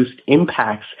climate-induced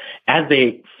impacts as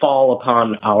they fall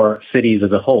upon our cities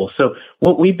as a whole. So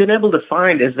what we've been able to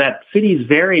find is that cities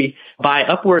vary by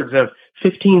upwards of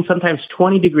 15, sometimes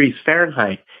 20 degrees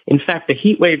Fahrenheit. In fact, the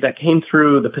heat wave that came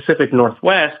through the Pacific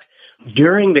Northwest,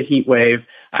 during the heat wave,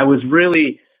 I was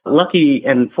really lucky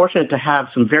and fortunate to have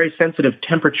some very sensitive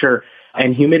temperature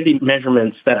and humidity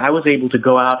measurements that I was able to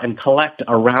go out and collect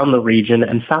around the region,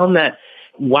 and found that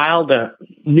while the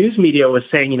news media was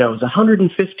saying, it was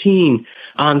 115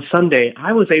 on Sunday,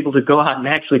 I was able to go out and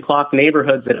actually clock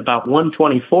neighborhoods at about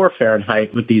 124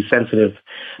 Fahrenheit with these sensitive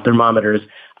thermometers.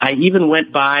 I even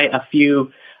went by a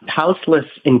few houseless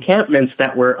encampments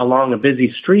that were along a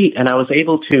busy street, and I was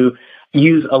able to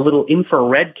use a little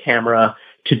infrared camera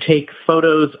to take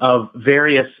photos of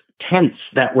various tents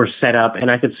that were set up,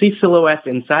 and I could see silhouettes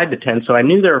inside the tent, so I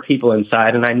knew there were people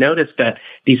inside, and I noticed that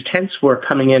these tents were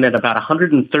coming in at about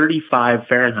 135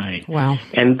 Fahrenheit. Wow.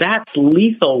 And that's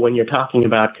lethal when you're talking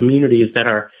about communities that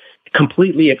are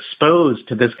completely exposed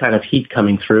to this kind of heat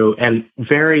coming through, and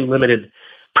very limited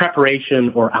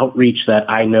preparation or outreach that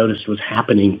I noticed was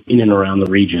happening in and around the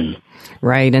region.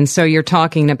 Right. And so you're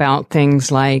talking about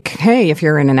things like, hey, if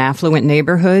you're in an affluent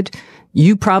neighborhood,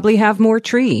 you probably have more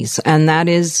trees, and that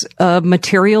is a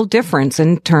material difference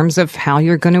in terms of how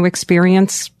you're going to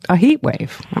experience a heat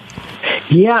wave.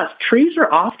 Yes, trees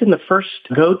are often the first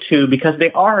go-to because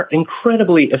they are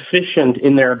incredibly efficient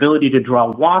in their ability to draw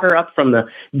water up from the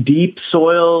deep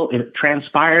soil,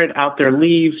 transpire it out their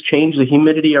leaves, change the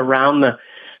humidity around the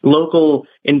local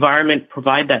environment,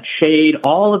 provide that shade.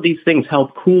 All of these things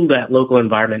help cool that local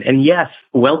environment. And yes,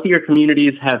 wealthier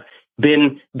communities have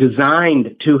been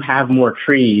designed to have more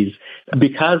trees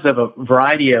because of a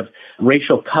variety of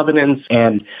racial covenants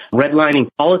and redlining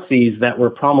policies that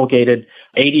were promulgated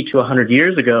 80 to 100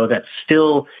 years ago that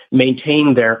still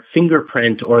maintain their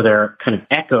fingerprint or their kind of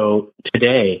echo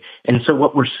today. And so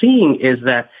what we're seeing is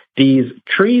that these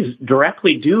trees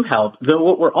directly do help, though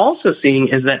what we're also seeing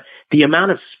is that the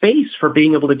amount of space for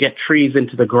being able to get trees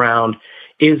into the ground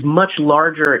is much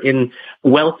larger in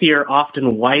wealthier,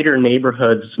 often whiter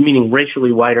neighborhoods, meaning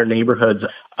racially whiter neighborhoods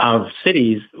of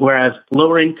cities, whereas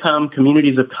lower income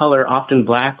communities of color, often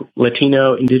Black,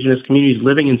 Latino, Indigenous communities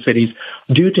living in cities,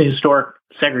 due to historic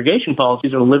segregation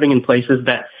policies, are living in places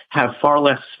that have far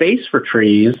less space for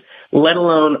trees, let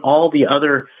alone all the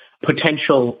other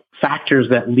potential factors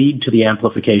that lead to the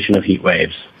amplification of heat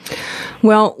waves.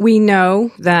 Well, we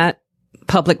know that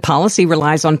public policy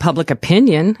relies on public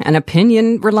opinion, and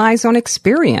opinion relies on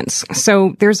experience.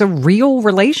 So there's a real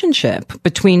relationship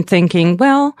between thinking,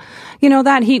 well,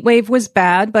 that heat wave was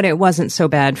bad, but it wasn't so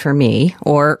bad for me.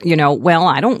 Or, well,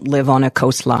 I don't live on a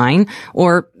coastline,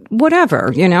 or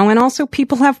whatever, and also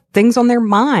people have things on their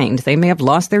mind. They may have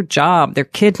lost their job. Their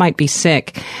kid might be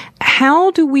sick.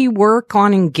 How do we work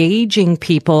on engaging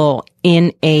people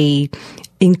in a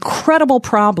incredible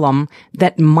problem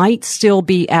that might still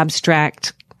be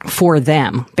abstract for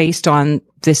them based on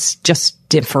this just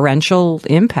differential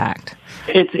impact?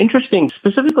 It's interesting,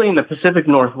 specifically in the Pacific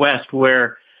Northwest,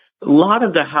 where a lot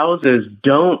of the houses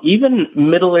don't, even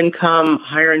middle income,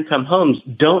 higher income homes,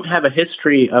 don't have a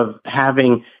history of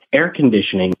having air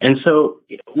conditioning. And so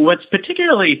what's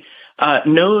particularly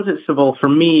noticeable for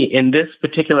me in this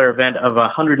particular event of a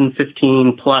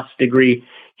 115 plus degree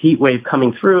heat wave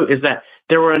coming through is that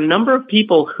there were a number of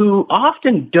people who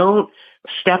often don't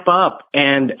step up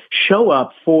and show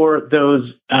up for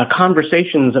those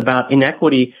conversations about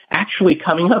inequity, actually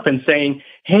coming up and saying,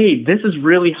 hey, this is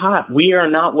really hot. We are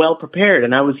not well prepared.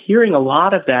 And I was hearing a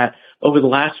lot of that over the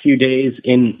last few days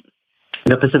in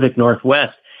the Pacific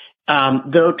Northwest.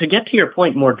 Though to get to your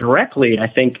point more directly, I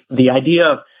think the idea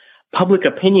of public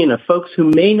opinion of folks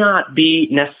who may not be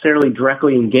necessarily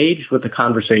directly engaged with the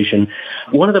conversation.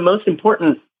 One of the most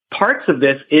important parts of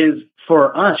this is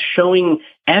for us showing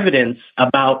evidence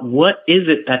about what is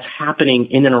it that's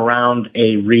happening in and around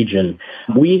a region.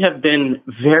 We have been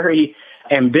very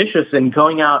ambitious in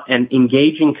going out and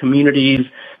engaging communities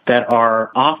that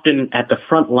are often at the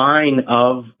front line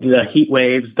of the heat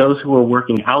waves, those who are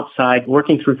working outside,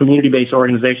 working through community-based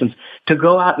organizations, to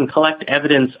go out and collect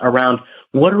evidence around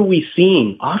what are we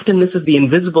seeing. Often this is the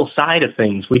invisible side of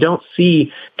things. We don't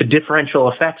see the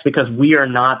differential effects because we are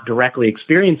not directly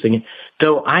experiencing it.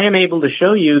 Though I am able to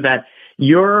show you that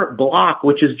your block,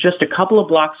 which is just a couple of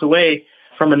blocks away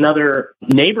from another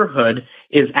neighborhood,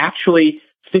 is actually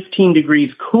 15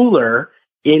 degrees cooler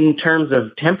in terms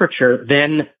of temperature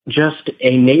than just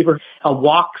a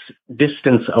walk's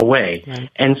distance away. Right.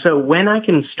 And so when I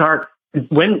can start,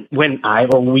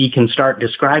 we can start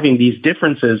describing these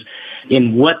differences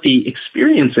in what the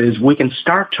experience is, we can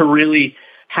start to really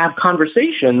have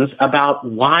conversations about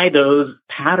why those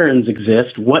patterns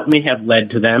exist, what may have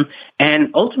led to them, and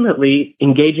ultimately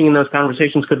engaging in those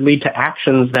conversations could lead to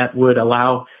actions that would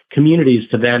allow communities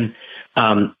to then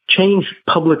change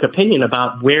public opinion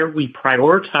about where we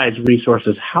prioritize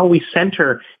resources, how we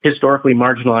center historically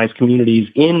marginalized communities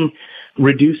in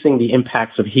reducing the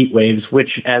impacts of heat waves,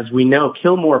 which, as we know,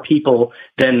 kill more people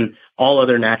than all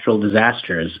other natural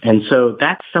disasters. And so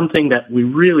that's something that we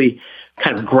really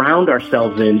kind of ground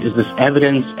ourselves in, is this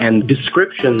evidence and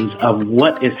descriptions of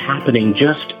what is happening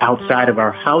just outside of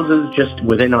our houses, just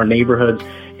within our neighborhoods,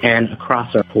 and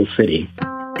across our whole city.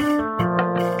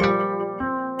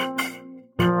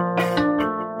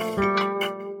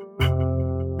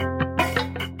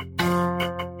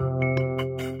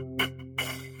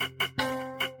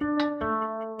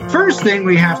 First thing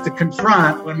we have to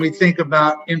confront when we think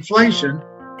about inflation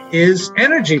is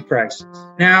energy prices.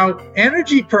 Now,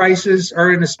 energy prices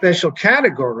are in a special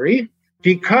category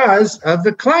because of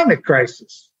the climate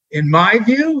crisis. In my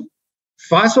view,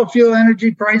 fossil fuel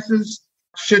energy prices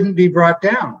shouldn't be brought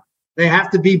down. They have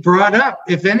to be brought up,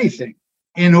 if anything,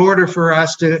 in order for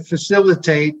us to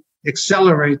accelerate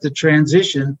the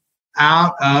transition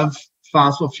out of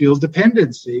fossil fuel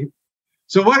dependency.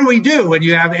 So what do we do when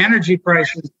you have energy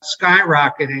prices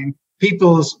skyrocketing,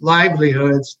 people's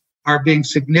livelihoods are being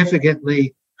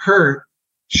significantly hurt?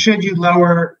 Should you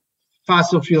lower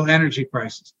fossil fuel energy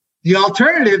prices? The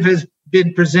alternative has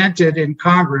been presented in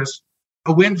Congress,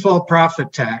 a windfall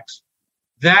profit tax.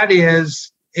 That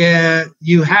is,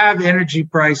 you have energy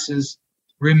prices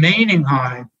remaining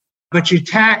high, but you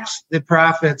tax the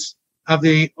profits of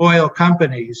the oil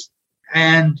companies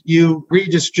and you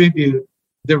redistribute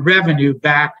the revenue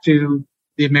back to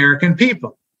the American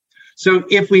people. So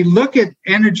if we look at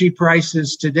energy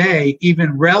prices today,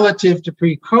 even relative to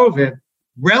pre-COVID,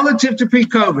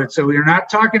 so we're not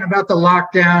talking about the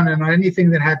lockdown and anything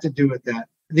that had to do with that.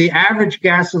 The average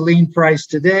gasoline price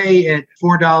today at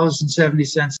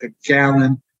 $4.70 a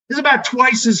gallon is about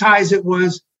twice as high as it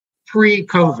was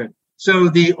pre-COVID. So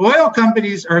the oil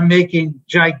companies are making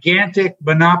gigantic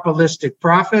monopolistic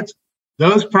profits.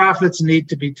 Those profits need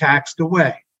to be taxed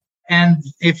away. And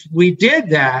if we did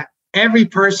that, every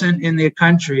person in the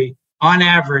country, on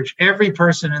average, every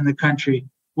person in the country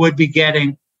would be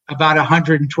getting about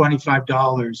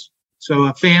 $125. So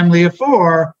a family of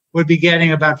four would be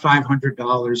getting about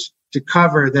 $500 to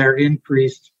cover their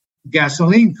increased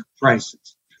gasoline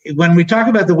prices. When we talk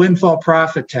about the windfall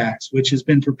profit tax, which has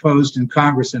been proposed in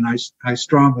Congress and I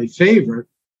strongly favor,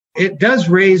 it does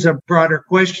raise a broader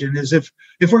question, is if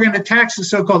we're going to tax the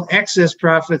so-called excess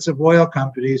profits of oil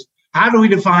companies, how do we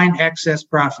define excess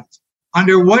profits?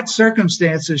 Under what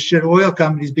circumstances should oil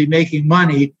companies be making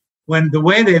money when the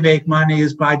way they make money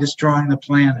is by destroying the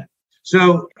planet?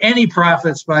 So any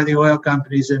profits by the oil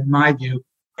companies, in my view,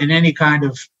 in any kind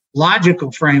of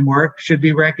logical framework, should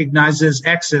be recognized as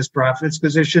excess profits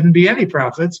because there shouldn't be any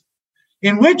profits,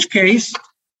 in which case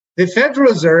the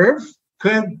Federal Reserve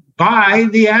could buy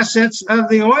the assets of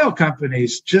the oil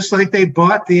companies, just like they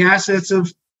bought the assets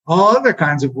of all other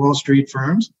kinds of Wall Street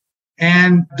firms,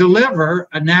 and deliver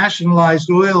a nationalized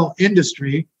oil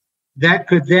industry that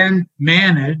could then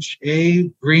manage a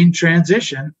green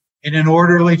transition in an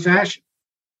orderly fashion.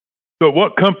 So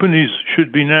what companies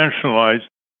should be nationalized?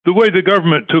 The way the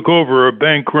government took over a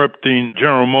bankrupting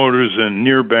General Motors and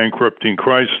near bankrupting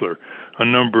Chrysler a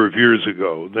number of years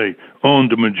ago. They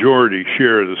owned a majority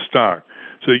share of the stock.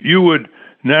 So you would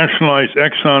nationalize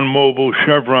ExxonMobil,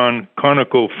 Chevron,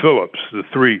 ConocoPhillips, the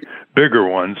three bigger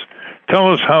ones.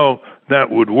 Tell us how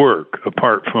that would work,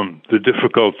 apart from the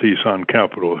difficulties on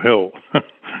Capitol Hill.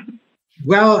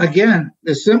 Well, again,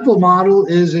 the simple model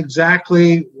is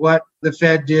exactly what the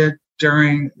Fed did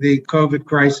during the COVID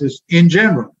crisis in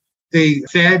general. The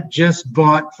Fed just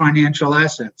bought financial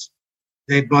assets.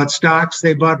 They bought stocks,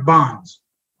 they bought bonds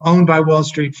owned by Wall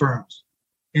Street firms.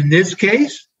 In this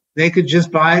case, they could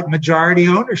just buy majority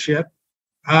ownership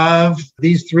of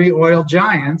these three oil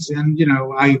giants. And,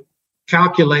 I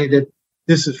calculated,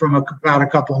 this is from about a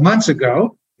couple of months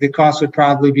ago, the cost would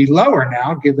probably be lower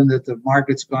now, given that the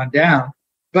market's gone down.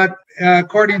 But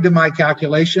according to my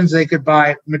calculations, they could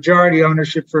buy majority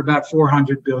ownership for about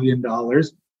 $400 billion,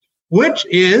 which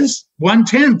is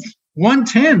one-tenth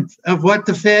of what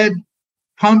the Fed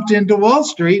pumped into Wall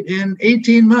Street in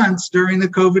 18 months during the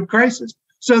COVID crisis.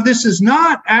 So this is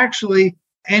not actually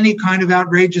any kind of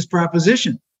outrageous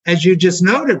proposition. As you just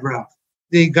noted, Ralph,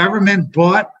 the government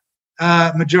bought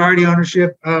majority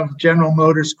ownership of General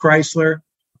Motors, Chrysler,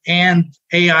 and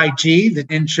AIG, the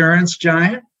insurance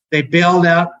giant. They bailed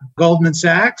out Goldman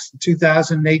Sachs in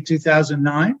 2008,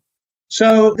 2009.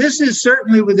 So this is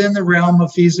certainly within the realm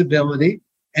of feasibility,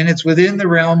 and it's within the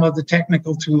realm of the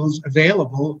technical tools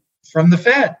available from the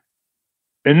Fed.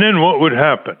 And then what would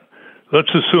happen? Let's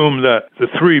assume that the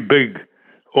three big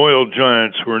oil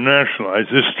giants were nationalized.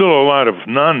 There's still a lot of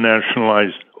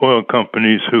non-nationalized oil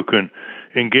companies who can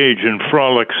engage in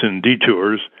frolics and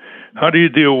detours. How do you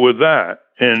deal with that?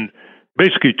 And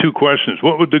basically two questions.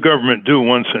 What would the government do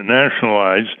once it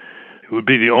nationalized? It would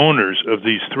be the owners of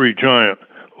these three giant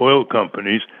oil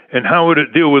companies. And how would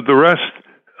it deal with the rest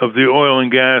of the oil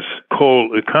and gas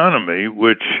coal economy,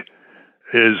 which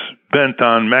is bent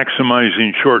on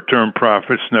maximizing short-term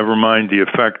profits, never mind the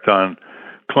effect on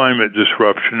climate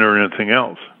disruption or anything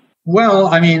else? Well,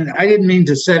 I didn't mean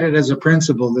to set it as a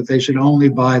principle that they should only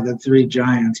buy the three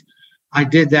giants. I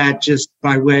did that just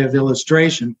by way of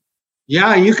illustration.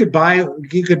 Yeah, you could buy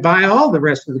all the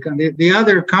rest of the company. The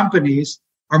other companies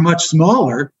are much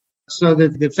smaller, so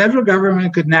that the federal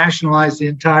government could nationalize the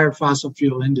entire fossil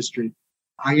fuel industry.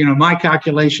 My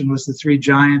calculation was the three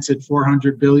giants at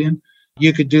 $400 billion.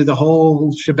 You could do the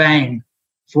whole shebang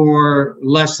for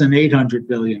less than $800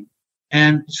 billion.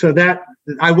 And so that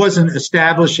I wasn't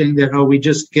establishing that, we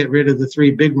just get rid of the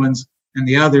three big ones and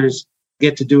the others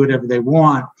get to do whatever they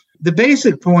want. The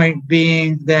basic point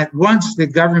being that once the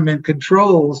government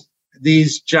controls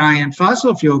these giant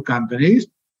fossil fuel companies,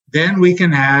 then we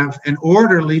can have an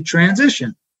orderly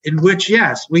transition in which,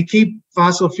 yes, we keep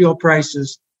fossil fuel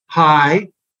prices high.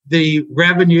 The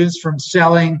revenues from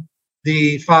selling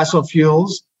the fossil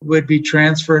fuels would be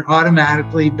transferred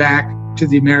automatically back to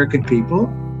the American people.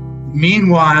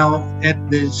 Meanwhile, at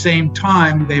the same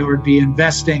time, they would be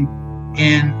investing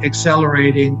in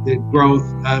accelerating the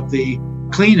growth of the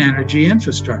clean energy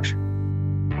infrastructure.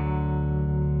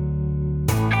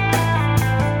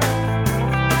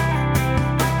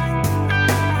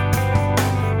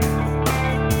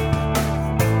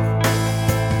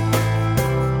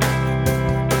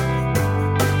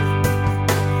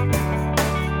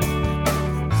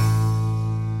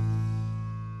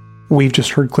 We've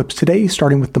just heard clips today,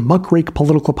 starting with the Muckrake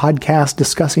Political Podcast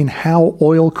discussing how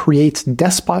oil creates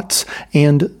despots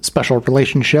and special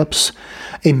relationships.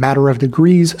 A Matter of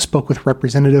Degrees spoke with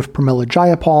Representative Pramila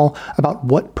Jayapal about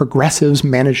what progressives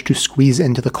managed to squeeze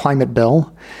into the climate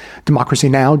bill. Democracy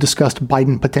Now! Discussed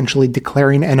Biden potentially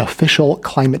declaring an official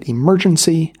climate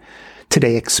emergency.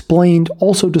 Today Explained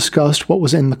also discussed what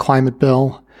was in the climate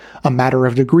bill. A Matter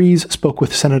of Degrees spoke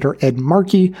with Senator Ed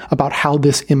Markey about how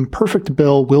this imperfect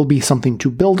bill will be something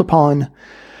to build upon.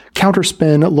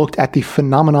 Counterspin looked at the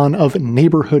phenomenon of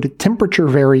neighborhood temperature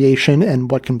variation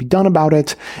and what can be done about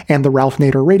it, and the Ralph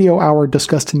Nader Radio Hour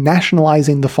discussed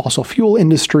nationalizing the fossil fuel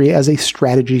industry as a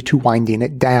strategy to winding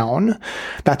it down.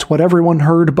 That's what everyone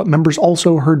heard, but members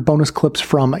also heard bonus clips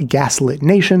from Gaslit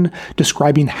Nation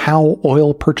describing how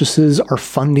oil purchases are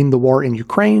funding the war in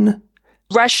Ukraine.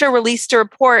 Russia released a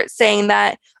report saying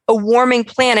that a warming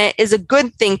planet is a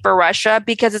good thing for Russia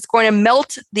because it's going to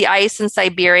melt the ice in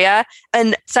Siberia,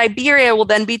 and Siberia will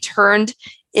then be turned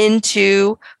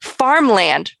into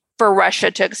farmland for Russia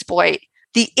to exploit.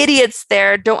 The idiots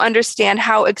there don't understand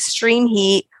how extreme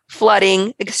heat,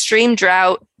 flooding, extreme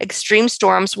drought, extreme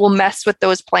storms will mess with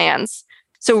those plans.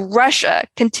 So Russia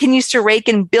continues to rake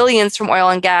in billions from oil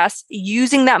and gas,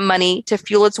 using that money to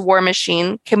fuel its war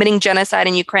machine, committing genocide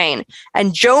in Ukraine.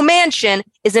 And Joe Manchin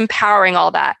is empowering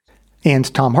all that.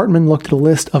 And Tom Hartman looked at a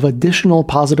list of additional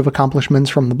positive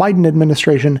accomplishments from the Biden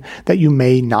administration that you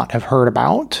may not have heard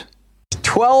about.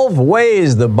 12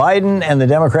 ways the Biden and the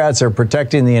Democrats are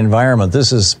protecting the environment.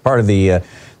 This is part of the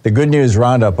Good News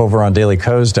Roundup over on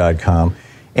dailykos.com.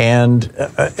 And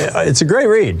it's a great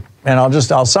read. And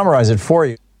I'll summarize it for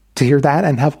you. to hear that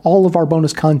and have all of our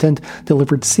bonus content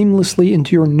delivered seamlessly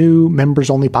into your new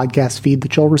members-only podcast feed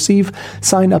that you'll receive,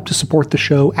 sign up to support the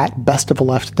show at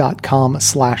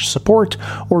bestoftheleft.com/support,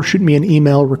 or shoot me an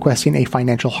email requesting a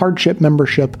financial hardship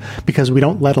membership, because we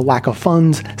don't let a lack of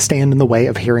funds stand in the way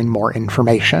of hearing more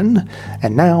information.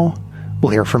 And now,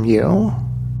 we'll hear from you.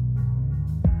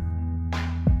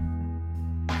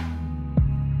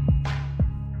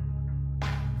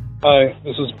 Hi,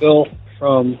 this is Bill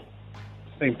from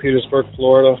St. Petersburg,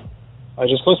 Florida. I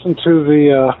just listened to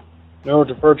the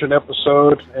neurodivergent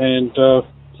episode, and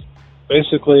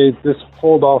basically this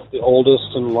pulled off the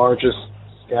oldest and largest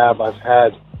scab I've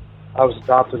had. I was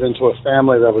adopted into a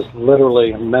family that was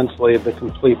literally and mentally the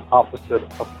complete opposite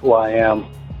of who I am.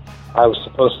 I was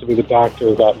supposed to be the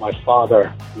doctor that my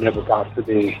father never got to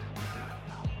be.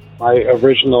 My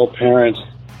original parents,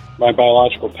 my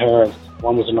biological parents,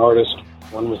 one was an artist,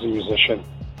 one was a musician.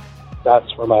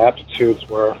 That's where my aptitudes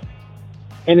were.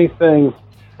 Anything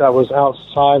that was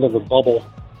outside of the bubble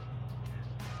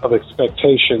of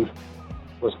expectation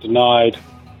was denied,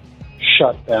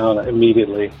 shut down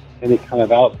immediately. Any kind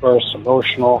of outbursts,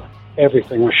 emotional,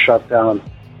 everything was shut down.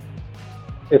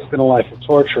 It's been a life of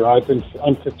torture. I'm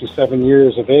 57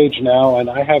 years of age now, and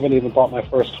I haven't even bought my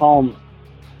first home.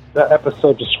 That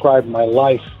episode described my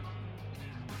life.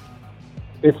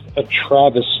 It's a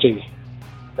travesty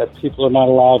that people are not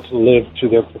allowed to live to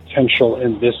their potential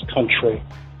in this country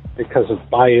because of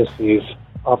biases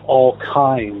of all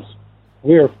kinds.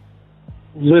 We are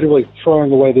literally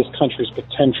throwing away this country's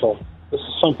potential. This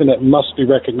is something that must be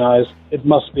recognized. It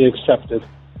must be accepted.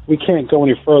 We can't go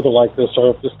any further like this,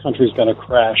 or this country's going to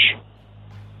crash.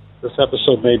 This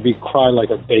episode made me cry like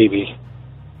a baby.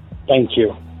 Thank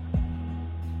you.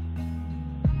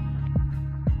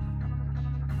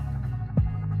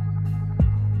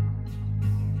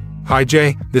 Hi,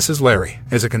 Jay. This is Larry.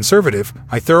 As a conservative,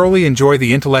 I thoroughly enjoy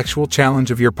the intellectual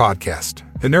challenge of your podcast.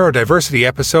 The neurodiversity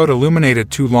episode illuminated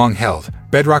two long-held,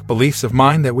 bedrock beliefs of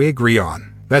mine that we agree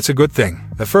on. That's a good thing.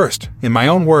 The first, in my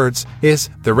own words, is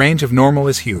the range of normal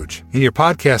is huge. In your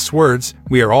podcast's words,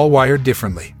 we are all wired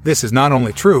differently. This is not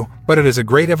only true, but it is a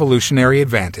great evolutionary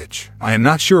advantage. I am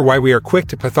not sure why we are quick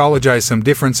to pathologize some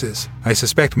differences. I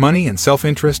suspect money and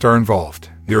self-interest are involved.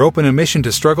 Your open admission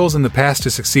to struggles in the past to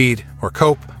succeed, or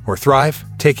cope, or thrive,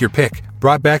 take your pick,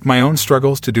 brought back my own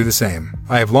struggles to do the same.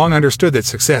 I have long understood that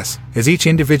success, as each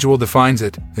individual defines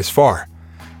it, is far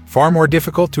more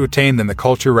difficult to attain than the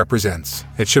culture represents.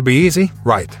 It should be easy,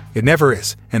 right? It never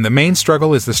is, and the main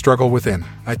struggle is the struggle within.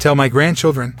 I tell my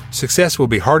grandchildren, success will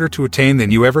be harder to attain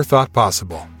than you ever thought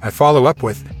possible. I follow up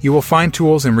with, you will find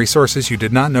tools and resources you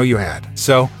did not know you had.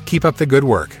 So, keep up the good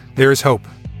work. There is hope.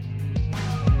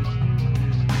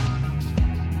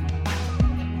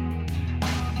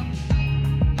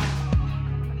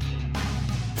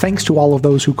 Thanks to all of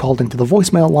those who called into the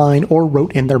voicemail line or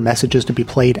wrote in their messages to be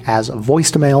played as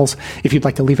voicemails. If you'd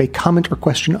like to leave a comment or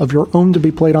question of your own to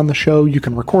be played on the show, you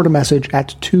can record a message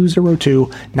at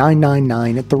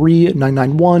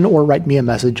 202-999-3991 or write me a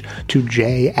message to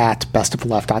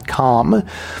j@bestoftheleft.com.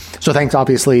 So thanks,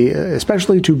 obviously,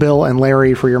 especially to Bill and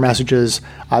Larry for your messages.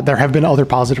 There have been other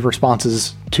positive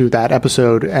responses to that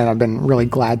episode, and I've been really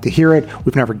glad to hear it.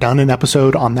 We've never done an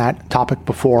episode on that topic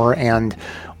before, and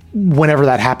whenever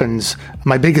that happens,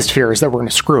 my biggest fear is that we're going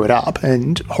to screw it up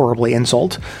and horribly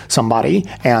insult somebody.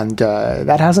 And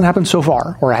that hasn't happened so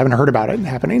far, or I haven't heard about it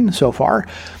happening so far.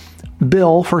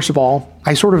 Bill, first of all,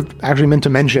 I sort of actually meant to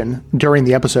mention during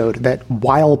the episode that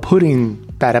while putting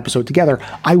that episode together,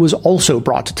 I was also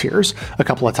brought to tears a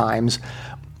couple of times.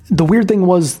 The weird thing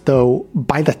was, though,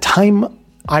 by the time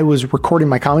I was recording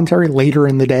my commentary later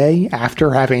in the day,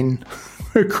 after having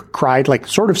cried like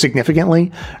sort of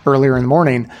significantly earlier in the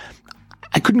morning,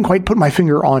 I couldn't quite put my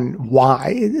finger on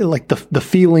why. Like the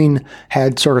feeling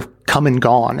had sort of come and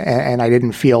gone, and I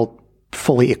didn't feel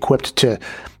fully equipped to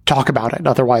talk about it.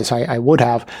 Otherwise, I would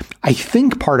have. I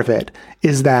think part of it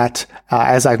is that,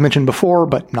 as I've mentioned before,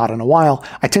 but not in a while,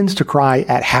 I tend to cry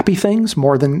at happy things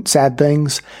more than sad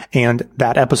things. And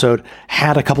that episode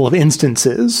had a couple of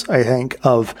instances, I think,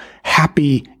 of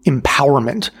happy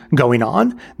empowerment going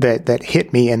on that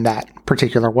hit me in that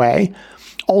particular way.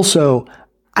 Also,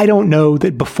 I don't know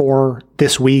that before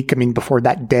this week, before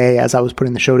that day as I was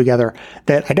putting the show together,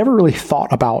 that I never really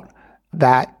thought about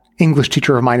that English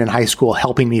teacher of mine in high school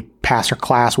helping me pass her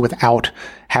class without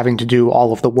having to do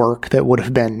all of the work that would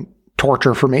have been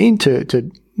torture for me to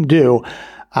do.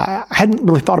 I hadn't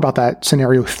really thought about that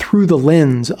scenario through the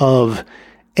lens of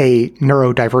a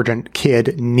neurodivergent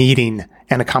kid needing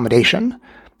an accommodation.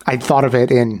 I'd thought of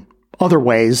it in other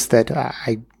ways that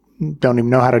I don't even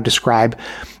know how to describe.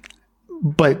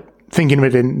 But thinking of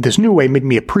it in this new way made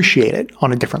me appreciate it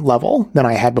on a different level than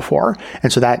I had before.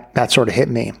 And so that sort of hit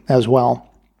me as well.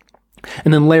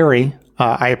 And then Larry,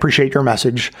 I appreciate your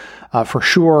message. For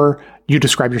sure, you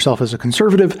describe yourself as a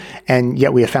conservative, and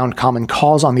yet we have found common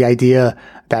cause on the idea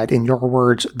that, in your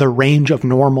words, the range of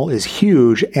normal is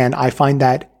huge. And I find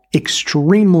that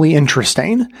extremely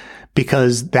interesting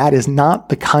because that is not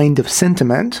the kind of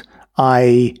sentiment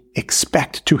I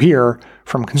expect to hear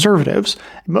from conservatives.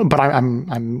 But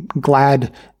I'm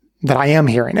glad that I am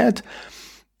hearing it.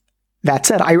 That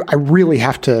said, I really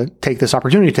have to take this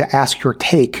opportunity to ask your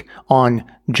take on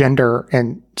gender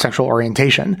and sexual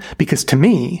orientation, because to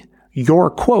me,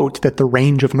 your quote that the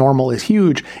range of normal is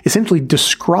huge essentially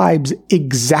describes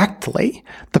exactly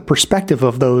the perspective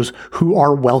of those who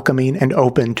are welcoming and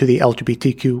open to the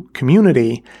LGBTQ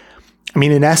community. I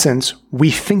mean, in essence,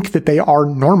 we think that they are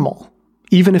normal,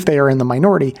 even if they are in the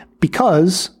minority,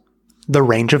 because the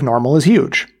range of normal is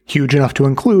huge enough to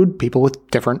include people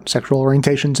with different sexual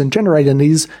orientations and gender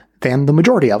identities than the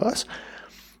majority of us.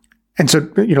 And so,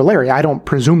 Larry, I don't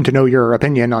presume to know your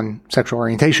opinion on sexual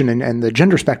orientation and the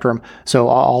gender spectrum, so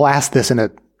I'll ask this in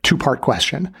a two-part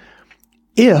question.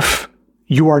 If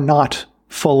you are not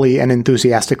fully and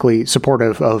enthusiastically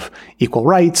supportive of equal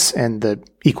rights and the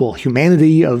equal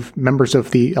humanity of members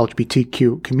of the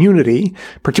LGBTQ community,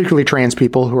 particularly trans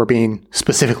people who are being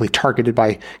specifically targeted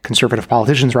by conservative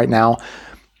politicians right now,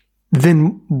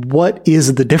 then what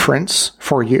is the difference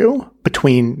for you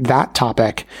between that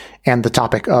topic and the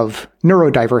topic of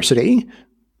neurodiversity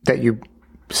that you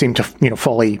seem to,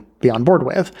 fully be on board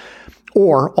with?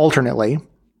 Or alternately,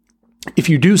 if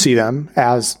you do see them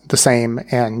as the same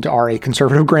and are a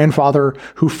conservative grandfather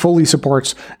who fully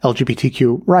supports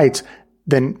LGBTQ rights,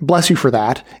 then bless you for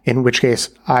that, in which case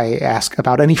I ask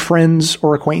about any friends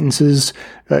or acquaintances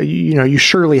you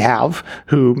surely have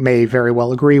who may very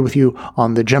well agree with you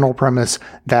on the general premise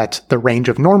that the range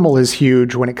of normal is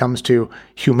huge when it comes to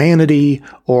humanity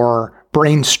or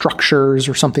brain structures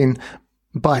or something,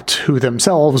 but who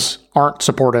themselves aren't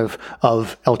supportive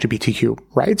of LGBTQ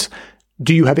rights.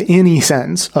 Do you have any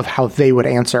sense of how they would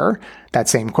answer that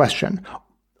same question?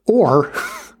 Or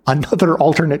another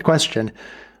alternate question,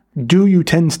 do you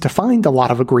tend to find a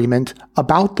lot of agreement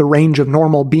about the range of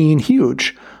normal being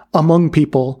huge among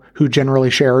people who generally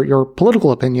share your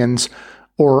political opinions,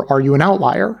 or are you an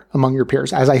outlier among your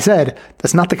peers? As I said,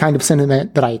 that's not the kind of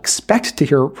sentiment that I expect to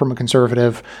hear from a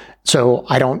conservative, so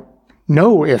I don't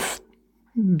know if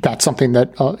that's something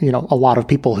that, a lot of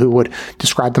people who would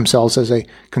describe themselves as a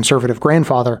conservative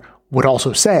grandfather would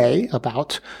also say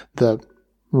about the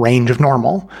range of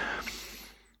normal.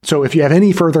 So if you have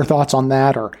any further thoughts on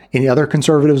that, or any other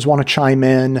conservatives want to chime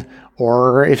in,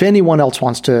 or if anyone else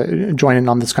wants to join in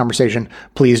on this conversation,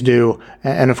 please do.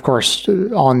 And of course,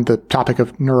 on the topic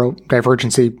of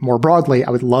neurodivergency more broadly,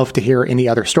 I would love to hear any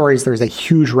other stories. There's a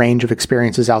huge range of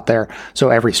experiences out there,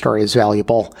 so every story is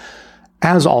valuable.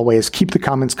 As always, keep the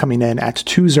comments coming in at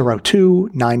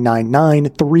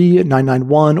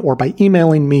 202-999-3991 or by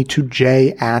emailing me to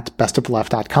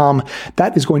j@bestoftheleft.com.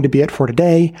 That is going to be it for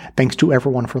today. Thanks to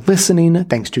everyone for listening.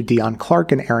 Thanks to Dion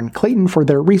Clark and Aaron Clayton for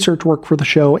their research work for the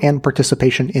show and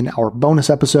participation in our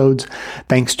bonus episodes.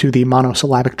 Thanks to the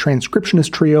monosyllabic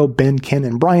transcriptionist trio, Ben, Ken,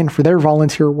 and Brian, for their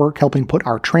volunteer work helping put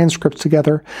our transcripts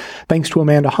together. Thanks to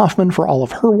Amanda Hoffman for all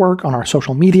of her work on our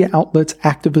social media outlets,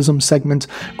 activism segments,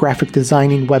 graphic designing,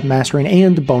 webmastering,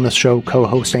 and bonus show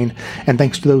co-hosting. And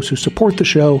thanks to those who support the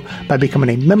show by becoming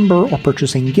a member or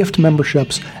purchasing gift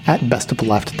memberships at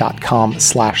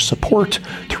bestoftheleft.com/support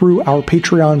through our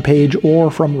Patreon page or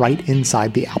from right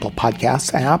inside the Apple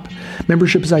Podcasts app.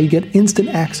 Membership is how you get instant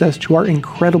access to our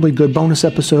incredibly good bonus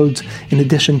episodes, in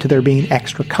addition to there being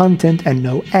extra content and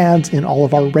no ads in all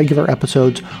of our regular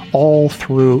episodes, all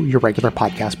through your regular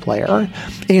podcast player.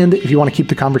 And if you want to keep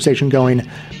the conversation going,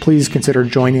 please consider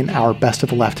joining our Best of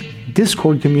the Left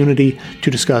Discord community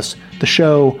to discuss the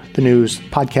show, the news,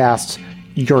 podcasts,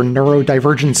 your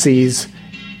neurodivergencies,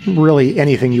 really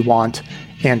anything you want.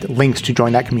 And links to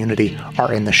join that community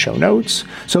are in the show notes.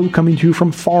 So coming to you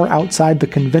from far outside the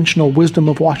conventional wisdom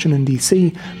of Washington,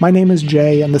 D.C., my name is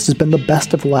Jay, and this has been the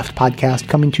Best of the Left podcast,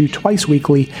 coming to you twice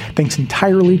weekly, thanks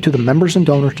entirely to the members and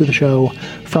donors to the show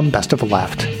from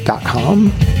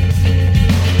bestoftheleft.com.